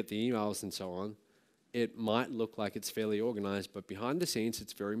 when you get the emails and so on, it might look like it's fairly organized, but behind the scenes,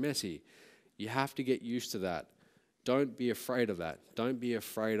 it's very messy. You have to get used to that. Don't be afraid of that. Don't be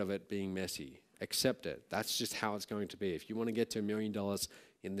afraid of it being messy. Accept it. That's just how it's going to be. If you want to get to $1 million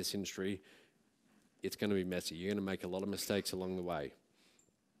in this industry, it's going to be messy. You're going to make a lot of mistakes along the way.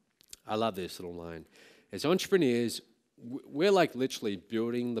 I love this little line. As entrepreneurs, we're like literally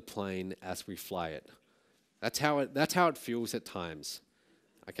building the plane as we fly it. That's how it feels at times.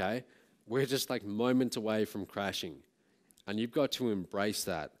 Okay? We're just like moments away from crashing. And you've got to embrace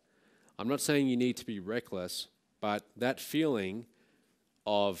that. I'm not saying you need to be reckless, but that feeling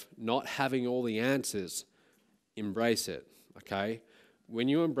of not having all the answers, embrace it. Okay? When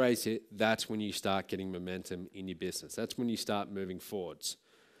you embrace it, that's when you start getting momentum in your business. That's when you start moving forwards.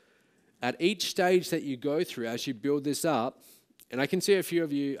 At each stage that you go through as you build this up, and I can see a few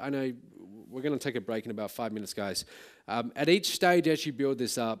of you, I know we're going to take a break in about 5 minutes, guys. At each stage as you build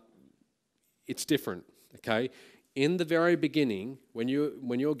this up, it's different, okay? In the very beginning, when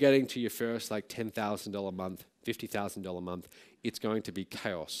you're getting to your first like $10,000 a month, $50,000 a month, it's going to be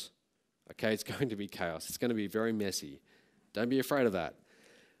chaos, okay? It's going to be chaos. It's going to be very messy. Don't be afraid of that.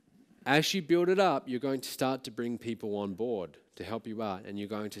 As you build it up, you're going to start to bring people on board to help you out, and you're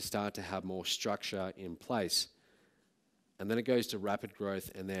going to start to have more structure in place. And then it goes to rapid growth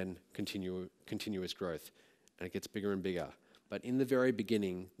and then continuous growth, and it gets bigger and bigger. But in the very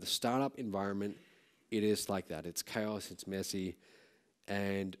beginning, the startup environment, it is like that. It's chaos, it's messy,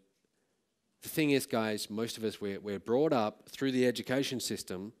 and the thing is, guys, most of us, we're brought up through the education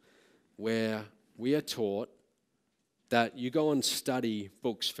system where we are taught that you go and study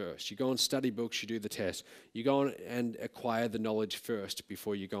books first. You go and study books, you do the test. You go on and acquire the knowledge first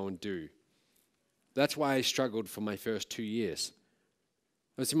before you go and do. That's why I struggled for my first 2 years.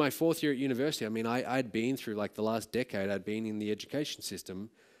 I was in my 4th year at university. I mean, I'd been through like the last decade, I'd been in the education system,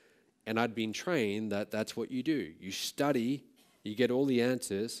 and I'd been trained that that's what you do. You study, you get all the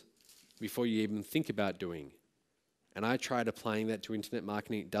answers before you even think about doing. And I tried applying that to internet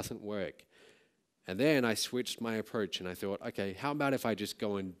marketing, it doesn't work. And then I switched my approach and I thought, okay, how about if I just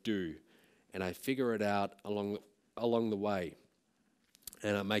go and do? And I figure it out along the way.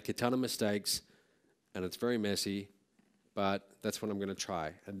 And I make a ton of mistakes, and it's very messy, but that's what I'm going to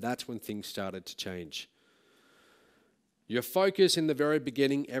try. And that's when things started to change. Your focus in the very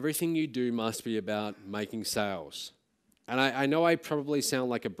beginning, everything you do must be about making sales. And I know I probably sound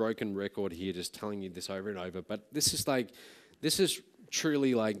like a broken record here just telling you this over and over, but this is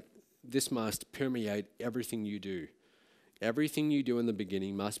truly like, this must permeate everything you do. Everything you do in the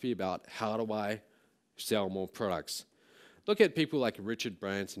beginning must be about, how do I sell more products? Look at people like Richard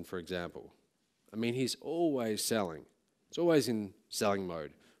Branson, for example. I mean, he's always selling. He's always in selling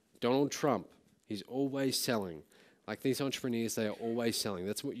mode. Donald Trump, he's always selling. Like these entrepreneurs, they are always selling.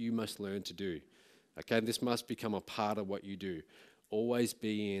 That's what you must learn to do. Okay, this must become a part of what you do. Always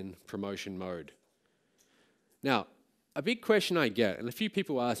be in promotion mode. Now, a big question I get, and a few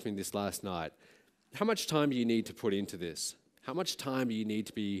people asked me this last night, how much time do you need to put into this? How much time do you need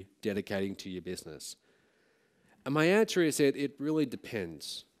to be dedicating to your business? And my answer is that it really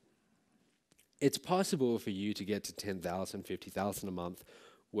depends. It's possible for you to get to 10,000, 50,000 a month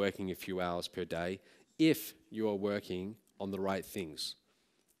working a few hours per day if you are working on the right things.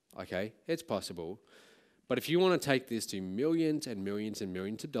 Okay, it's possible. But if you want to take this to millions and millions and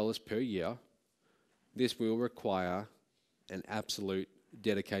millions of dollars per year, this will require an absolute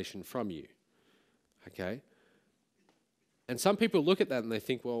dedication from you. Okay? And some people look at that and they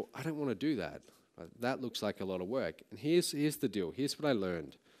think, well, I don't want to do that. That looks like a lot of work. And here's the deal. Here's what I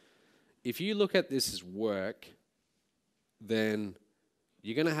learned. If you look at this as work, then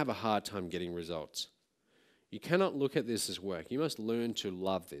you're going to have a hard time getting results. You cannot look at this as work. You must learn to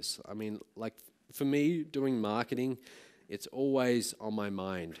love this. I mean, like for me, doing marketing, it's always on my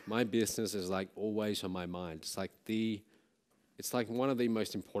mind. My business is like always on my mind. It's like one of the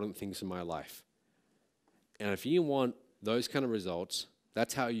most important things in my life. And if you want those kind of results,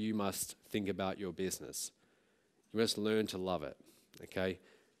 that's how you must think about your business. You must learn to love it, okay?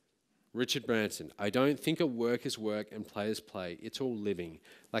 Richard Branson, I don't think of work as work and play as play. It's all living.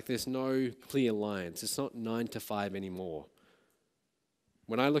 Like there's no clear lines. It's not 9 to 5 anymore.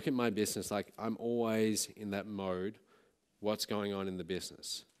 When I look at my business, like I'm always in that mode, what's going on in the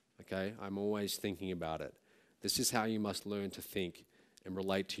business, okay? I'm always thinking about it. This is how you must learn to think and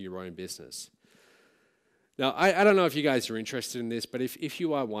relate to your own business. Now, I don't know if you guys are interested in this, but if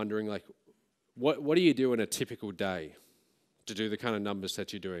you are wondering, like, what do you do in a typical day to do the kind of numbers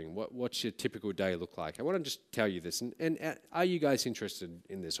that you're doing? What's your typical day look like? I want to just tell you this. And are you guys interested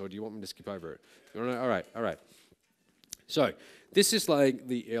in this, or do you want me to skip over it? All right. So this is like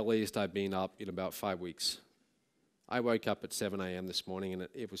the earliest I've been up in about 5 weeks. I woke up at 7 a.m. this morning, and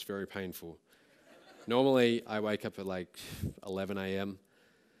it was very painful. Normally, I wake up at like 11 a.m.,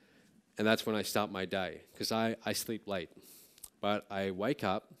 and that's when I start my day, because I sleep late. But I wake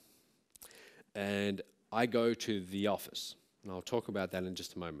up, and I go to the office. And I'll talk about that in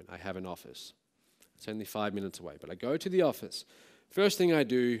just a moment. I have an office. It's only 5 minutes away, but I go to the office. First thing I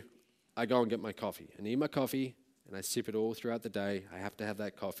do, I go and get my coffee. I need my coffee, and I sip it all throughout the day. I have to have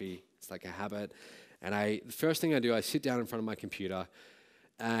that coffee. It's like a habit. And the first thing I do, I sit down in front of my computer,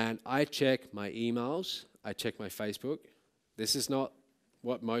 and I check my emails. I check my Facebook. This is not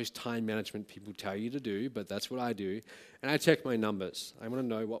what most time management people tell you to do, but that's what I do. And I check my numbers. I want to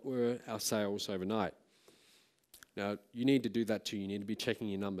know what were our sales overnight. Now, you need to do that too. You need to be checking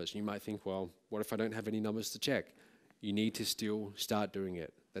your numbers. You might think, well, what if I don't have any numbers to check? You need to still start doing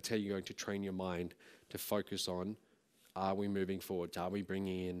it. That's how you're going to train your mind to focus on, are we moving forward? Are we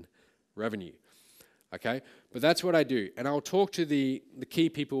bringing in revenue? Okay? But that's what I do. And I'll talk to the key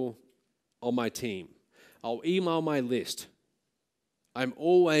people on my team. I'll email my list. I'm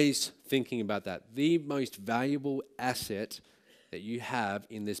always thinking about that. The most valuable asset that you have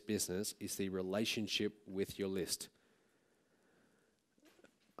in this business is the relationship with your list.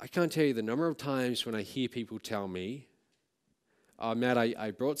 I can't tell you the number of times when I hear people tell me, oh, Matt,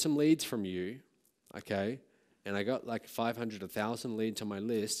 I brought some leads from you, okay, and I got like 500, 1,000 leads on my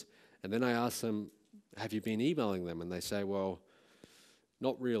list, and then I ask them, have you been emailing them? And they say, well,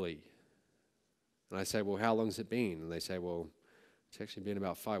 not really. And I say, well, how long's it been? And they say, well, it's actually been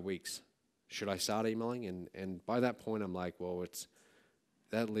about 5 weeks. should I start emailing? And by that point, I'm like, well,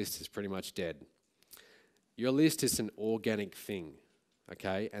 that list is pretty much dead. Your list is an organic thing,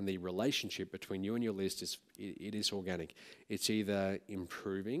 okay? And the relationship between you and your list it is organic. It's either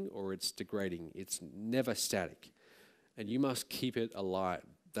improving or it's degrading. It's never static. And you must keep it alive.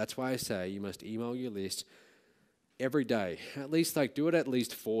 That's why I say you must email your list every day. At least do it at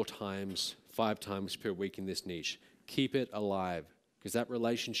least 4 times, 5 times per week in this niche. Keep it alive. Because that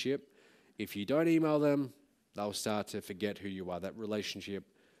relationship, if you don't email them, they'll start to forget who you are. That relationship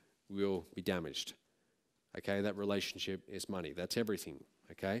will be damaged. Okay, that relationship is money. That's everything.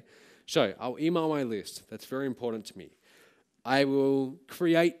 Okay, so I'll email my list. That's very important to me. I will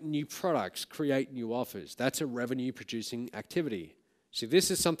create new products, create new offers. That's a revenue producing activity. See, this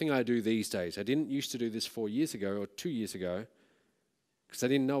is something I do these days. I didn't used to do this 4 years ago or 2 years ago because I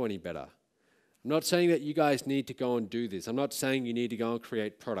didn't know any better. I'm not saying that you guys need to go and do this. I'm not saying you need to go and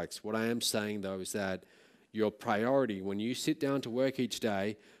create products. What I am saying, though, is that your priority when you sit down to work each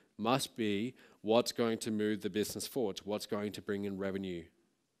day must be what's going to move the business forwards, what's going to bring in revenue,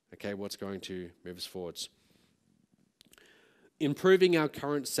 okay, what's going to move us forwards. Improving our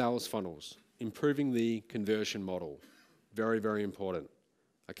current sales funnels, improving the conversion model, very, very important,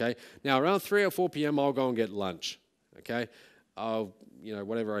 okay? Now, around 3 or 4 p.m., I'll go and get lunch, okay?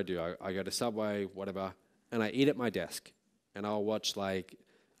 Whatever I do, I go to Subway, whatever, and I eat at my desk, and I'll watch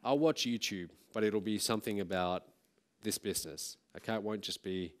YouTube, but it'll be something about this business, okay? It won't just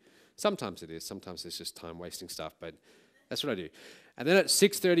be, sometimes it is, sometimes it's just time-wasting stuff, but that's what I do. And then at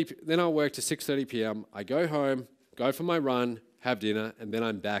 6:30, then I'll work to 6:30 p.m., I go home, go for my run, have dinner, and then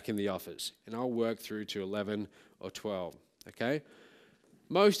I'm back in the office, and I'll work through to 11 or 12, okay?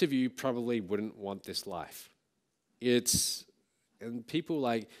 Most of you probably wouldn't want this life. And people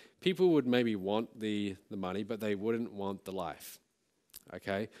would maybe want the money, but they wouldn't want the life,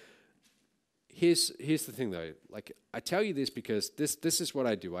 okay? Here's the thing though, I tell you this because this is what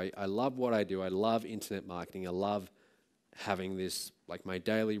I do. I love what I do. I love internet marketing. I love having this, my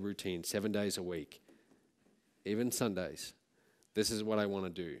daily routine, 7 days a week, even Sundays. This is what I want to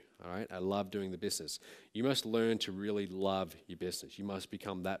do, all right? I love doing the business. You must learn to really love your business. You must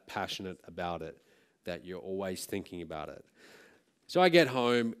become that passionate about it that you're always thinking about it. So I get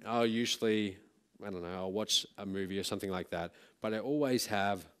home, I'll usually, I'll watch a movie or something like that, but I always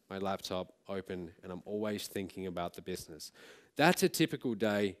have my laptop open and I'm always thinking about the business. That's a typical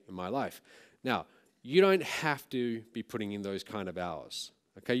day in my life. Now, you don't have to be putting in those kind of hours,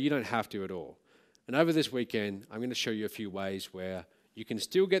 okay? You don't have to at all. And over this weekend, I'm going to show you a few ways where you can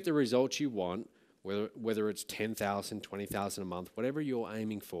still get the results you want, whether it's 10,000, 20,000 a month, whatever you're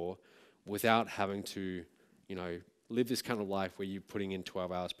aiming for, without having to, live this kind of life where you're putting in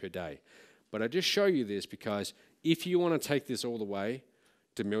 12 hours per day. But I just show you this because if you want to take this all the way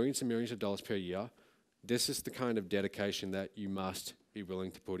to millions and millions of dollars per year, this is the kind of dedication that you must be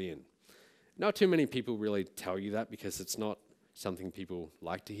willing to put in. Not too many people really tell you that because it's not something people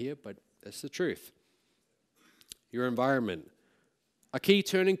like to hear, but that's the truth. Your environment. A key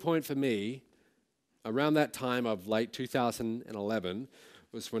turning point for me around that time of late 2011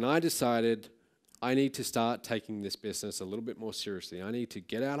 was when I decided I need to start taking this business a little bit more seriously. I need to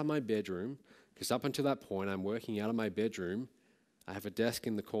get out of my bedroom, because up until that point, I'm working out of my bedroom. I have a desk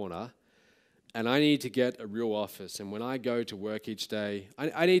in the corner, and I need to get a real office. And when I go to work each day,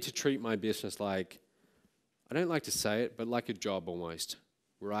 I need to treat my business like, I don't like to say it, but like a job almost,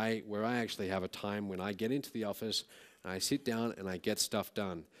 where I actually have a time when I get into the office, and I sit down and I get stuff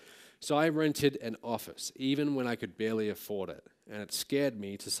done. So I rented an office, even when I could barely afford it. And it scared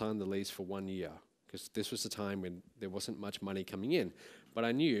me to sign the lease for 1 year, because this was a time when there wasn't much money coming in. But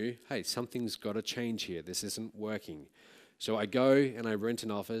I knew, hey, something's got to change here. This isn't working. So I go and I rent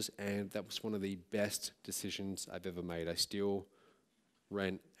an office, and that was one of the best decisions I've ever made. I still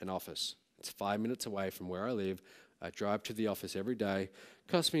rent an office. It's 5 minutes away from where I live. I drive to the office every day. It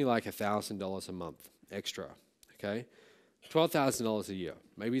costs me like $1,000 a month extra, okay? $12,000 a year.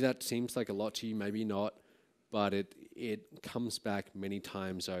 Maybe that seems like a lot to you, maybe not, but it comes back many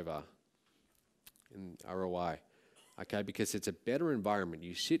times over in ROI, okay? Because it's a better environment.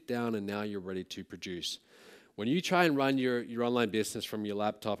 You sit down and now you're ready to produce. When you try and run your online business from your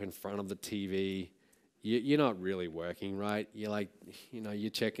laptop in front of the TV, you're not really working, right? You're you're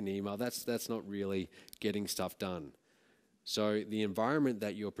checking email. That's not really getting stuff done. So the environment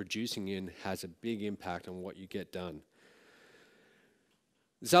that you're producing in has a big impact on what you get done.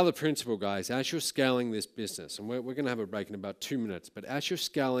 This other principle, guys, as you're scaling this business, and we're going to have a break in about 2 minutes, but as you're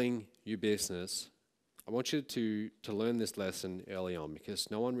scaling your business, I want you to learn this lesson early on,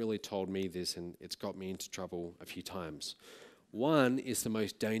 because no one really told me this, and it's got me into trouble a few times. One is the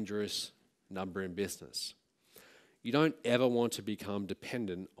most dangerous number in business. You don't ever want to become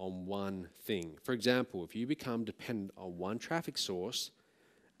dependent on one thing. For example, if you become dependent on one traffic source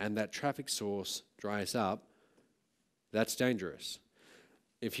and that traffic source dries up, that's dangerous.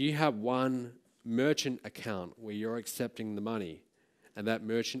 If you have one merchant account where you're accepting the money and that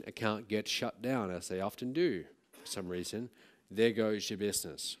merchant account gets shut down, as they often do for some reason, there goes your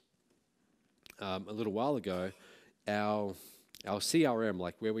business. A little while ago, our CRM,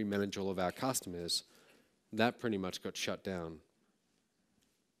 like where we manage all of our customers, that pretty much got shut down.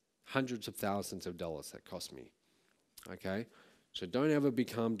 Hundreds of thousands of dollars that cost me. Okay? So don't ever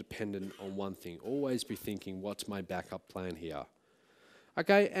become dependent on one thing. Always be thinking, what's my backup plan here?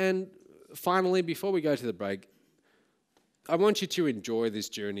 Okay, and finally, before we go to the break, I want you to enjoy this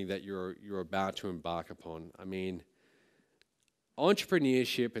journey that you're about to embark upon. I mean,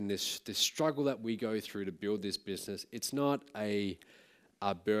 entrepreneurship and this struggle that we go through to build this business, it's not a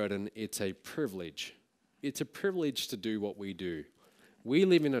burden, it's a privilege. It's a privilege to do what we do. We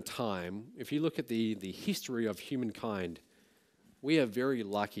live in a time, if you look at the history of humankind, we are very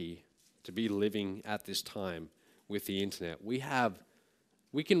lucky to be living at this time with the internet.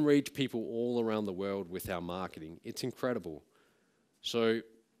 We can reach people all around the world with our marketing. It's incredible. So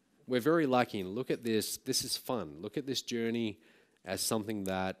we're very lucky, and look at this. This is fun. Look at this journey as something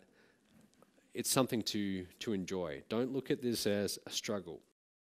that it's something to enjoy. Don't look at this as a struggle.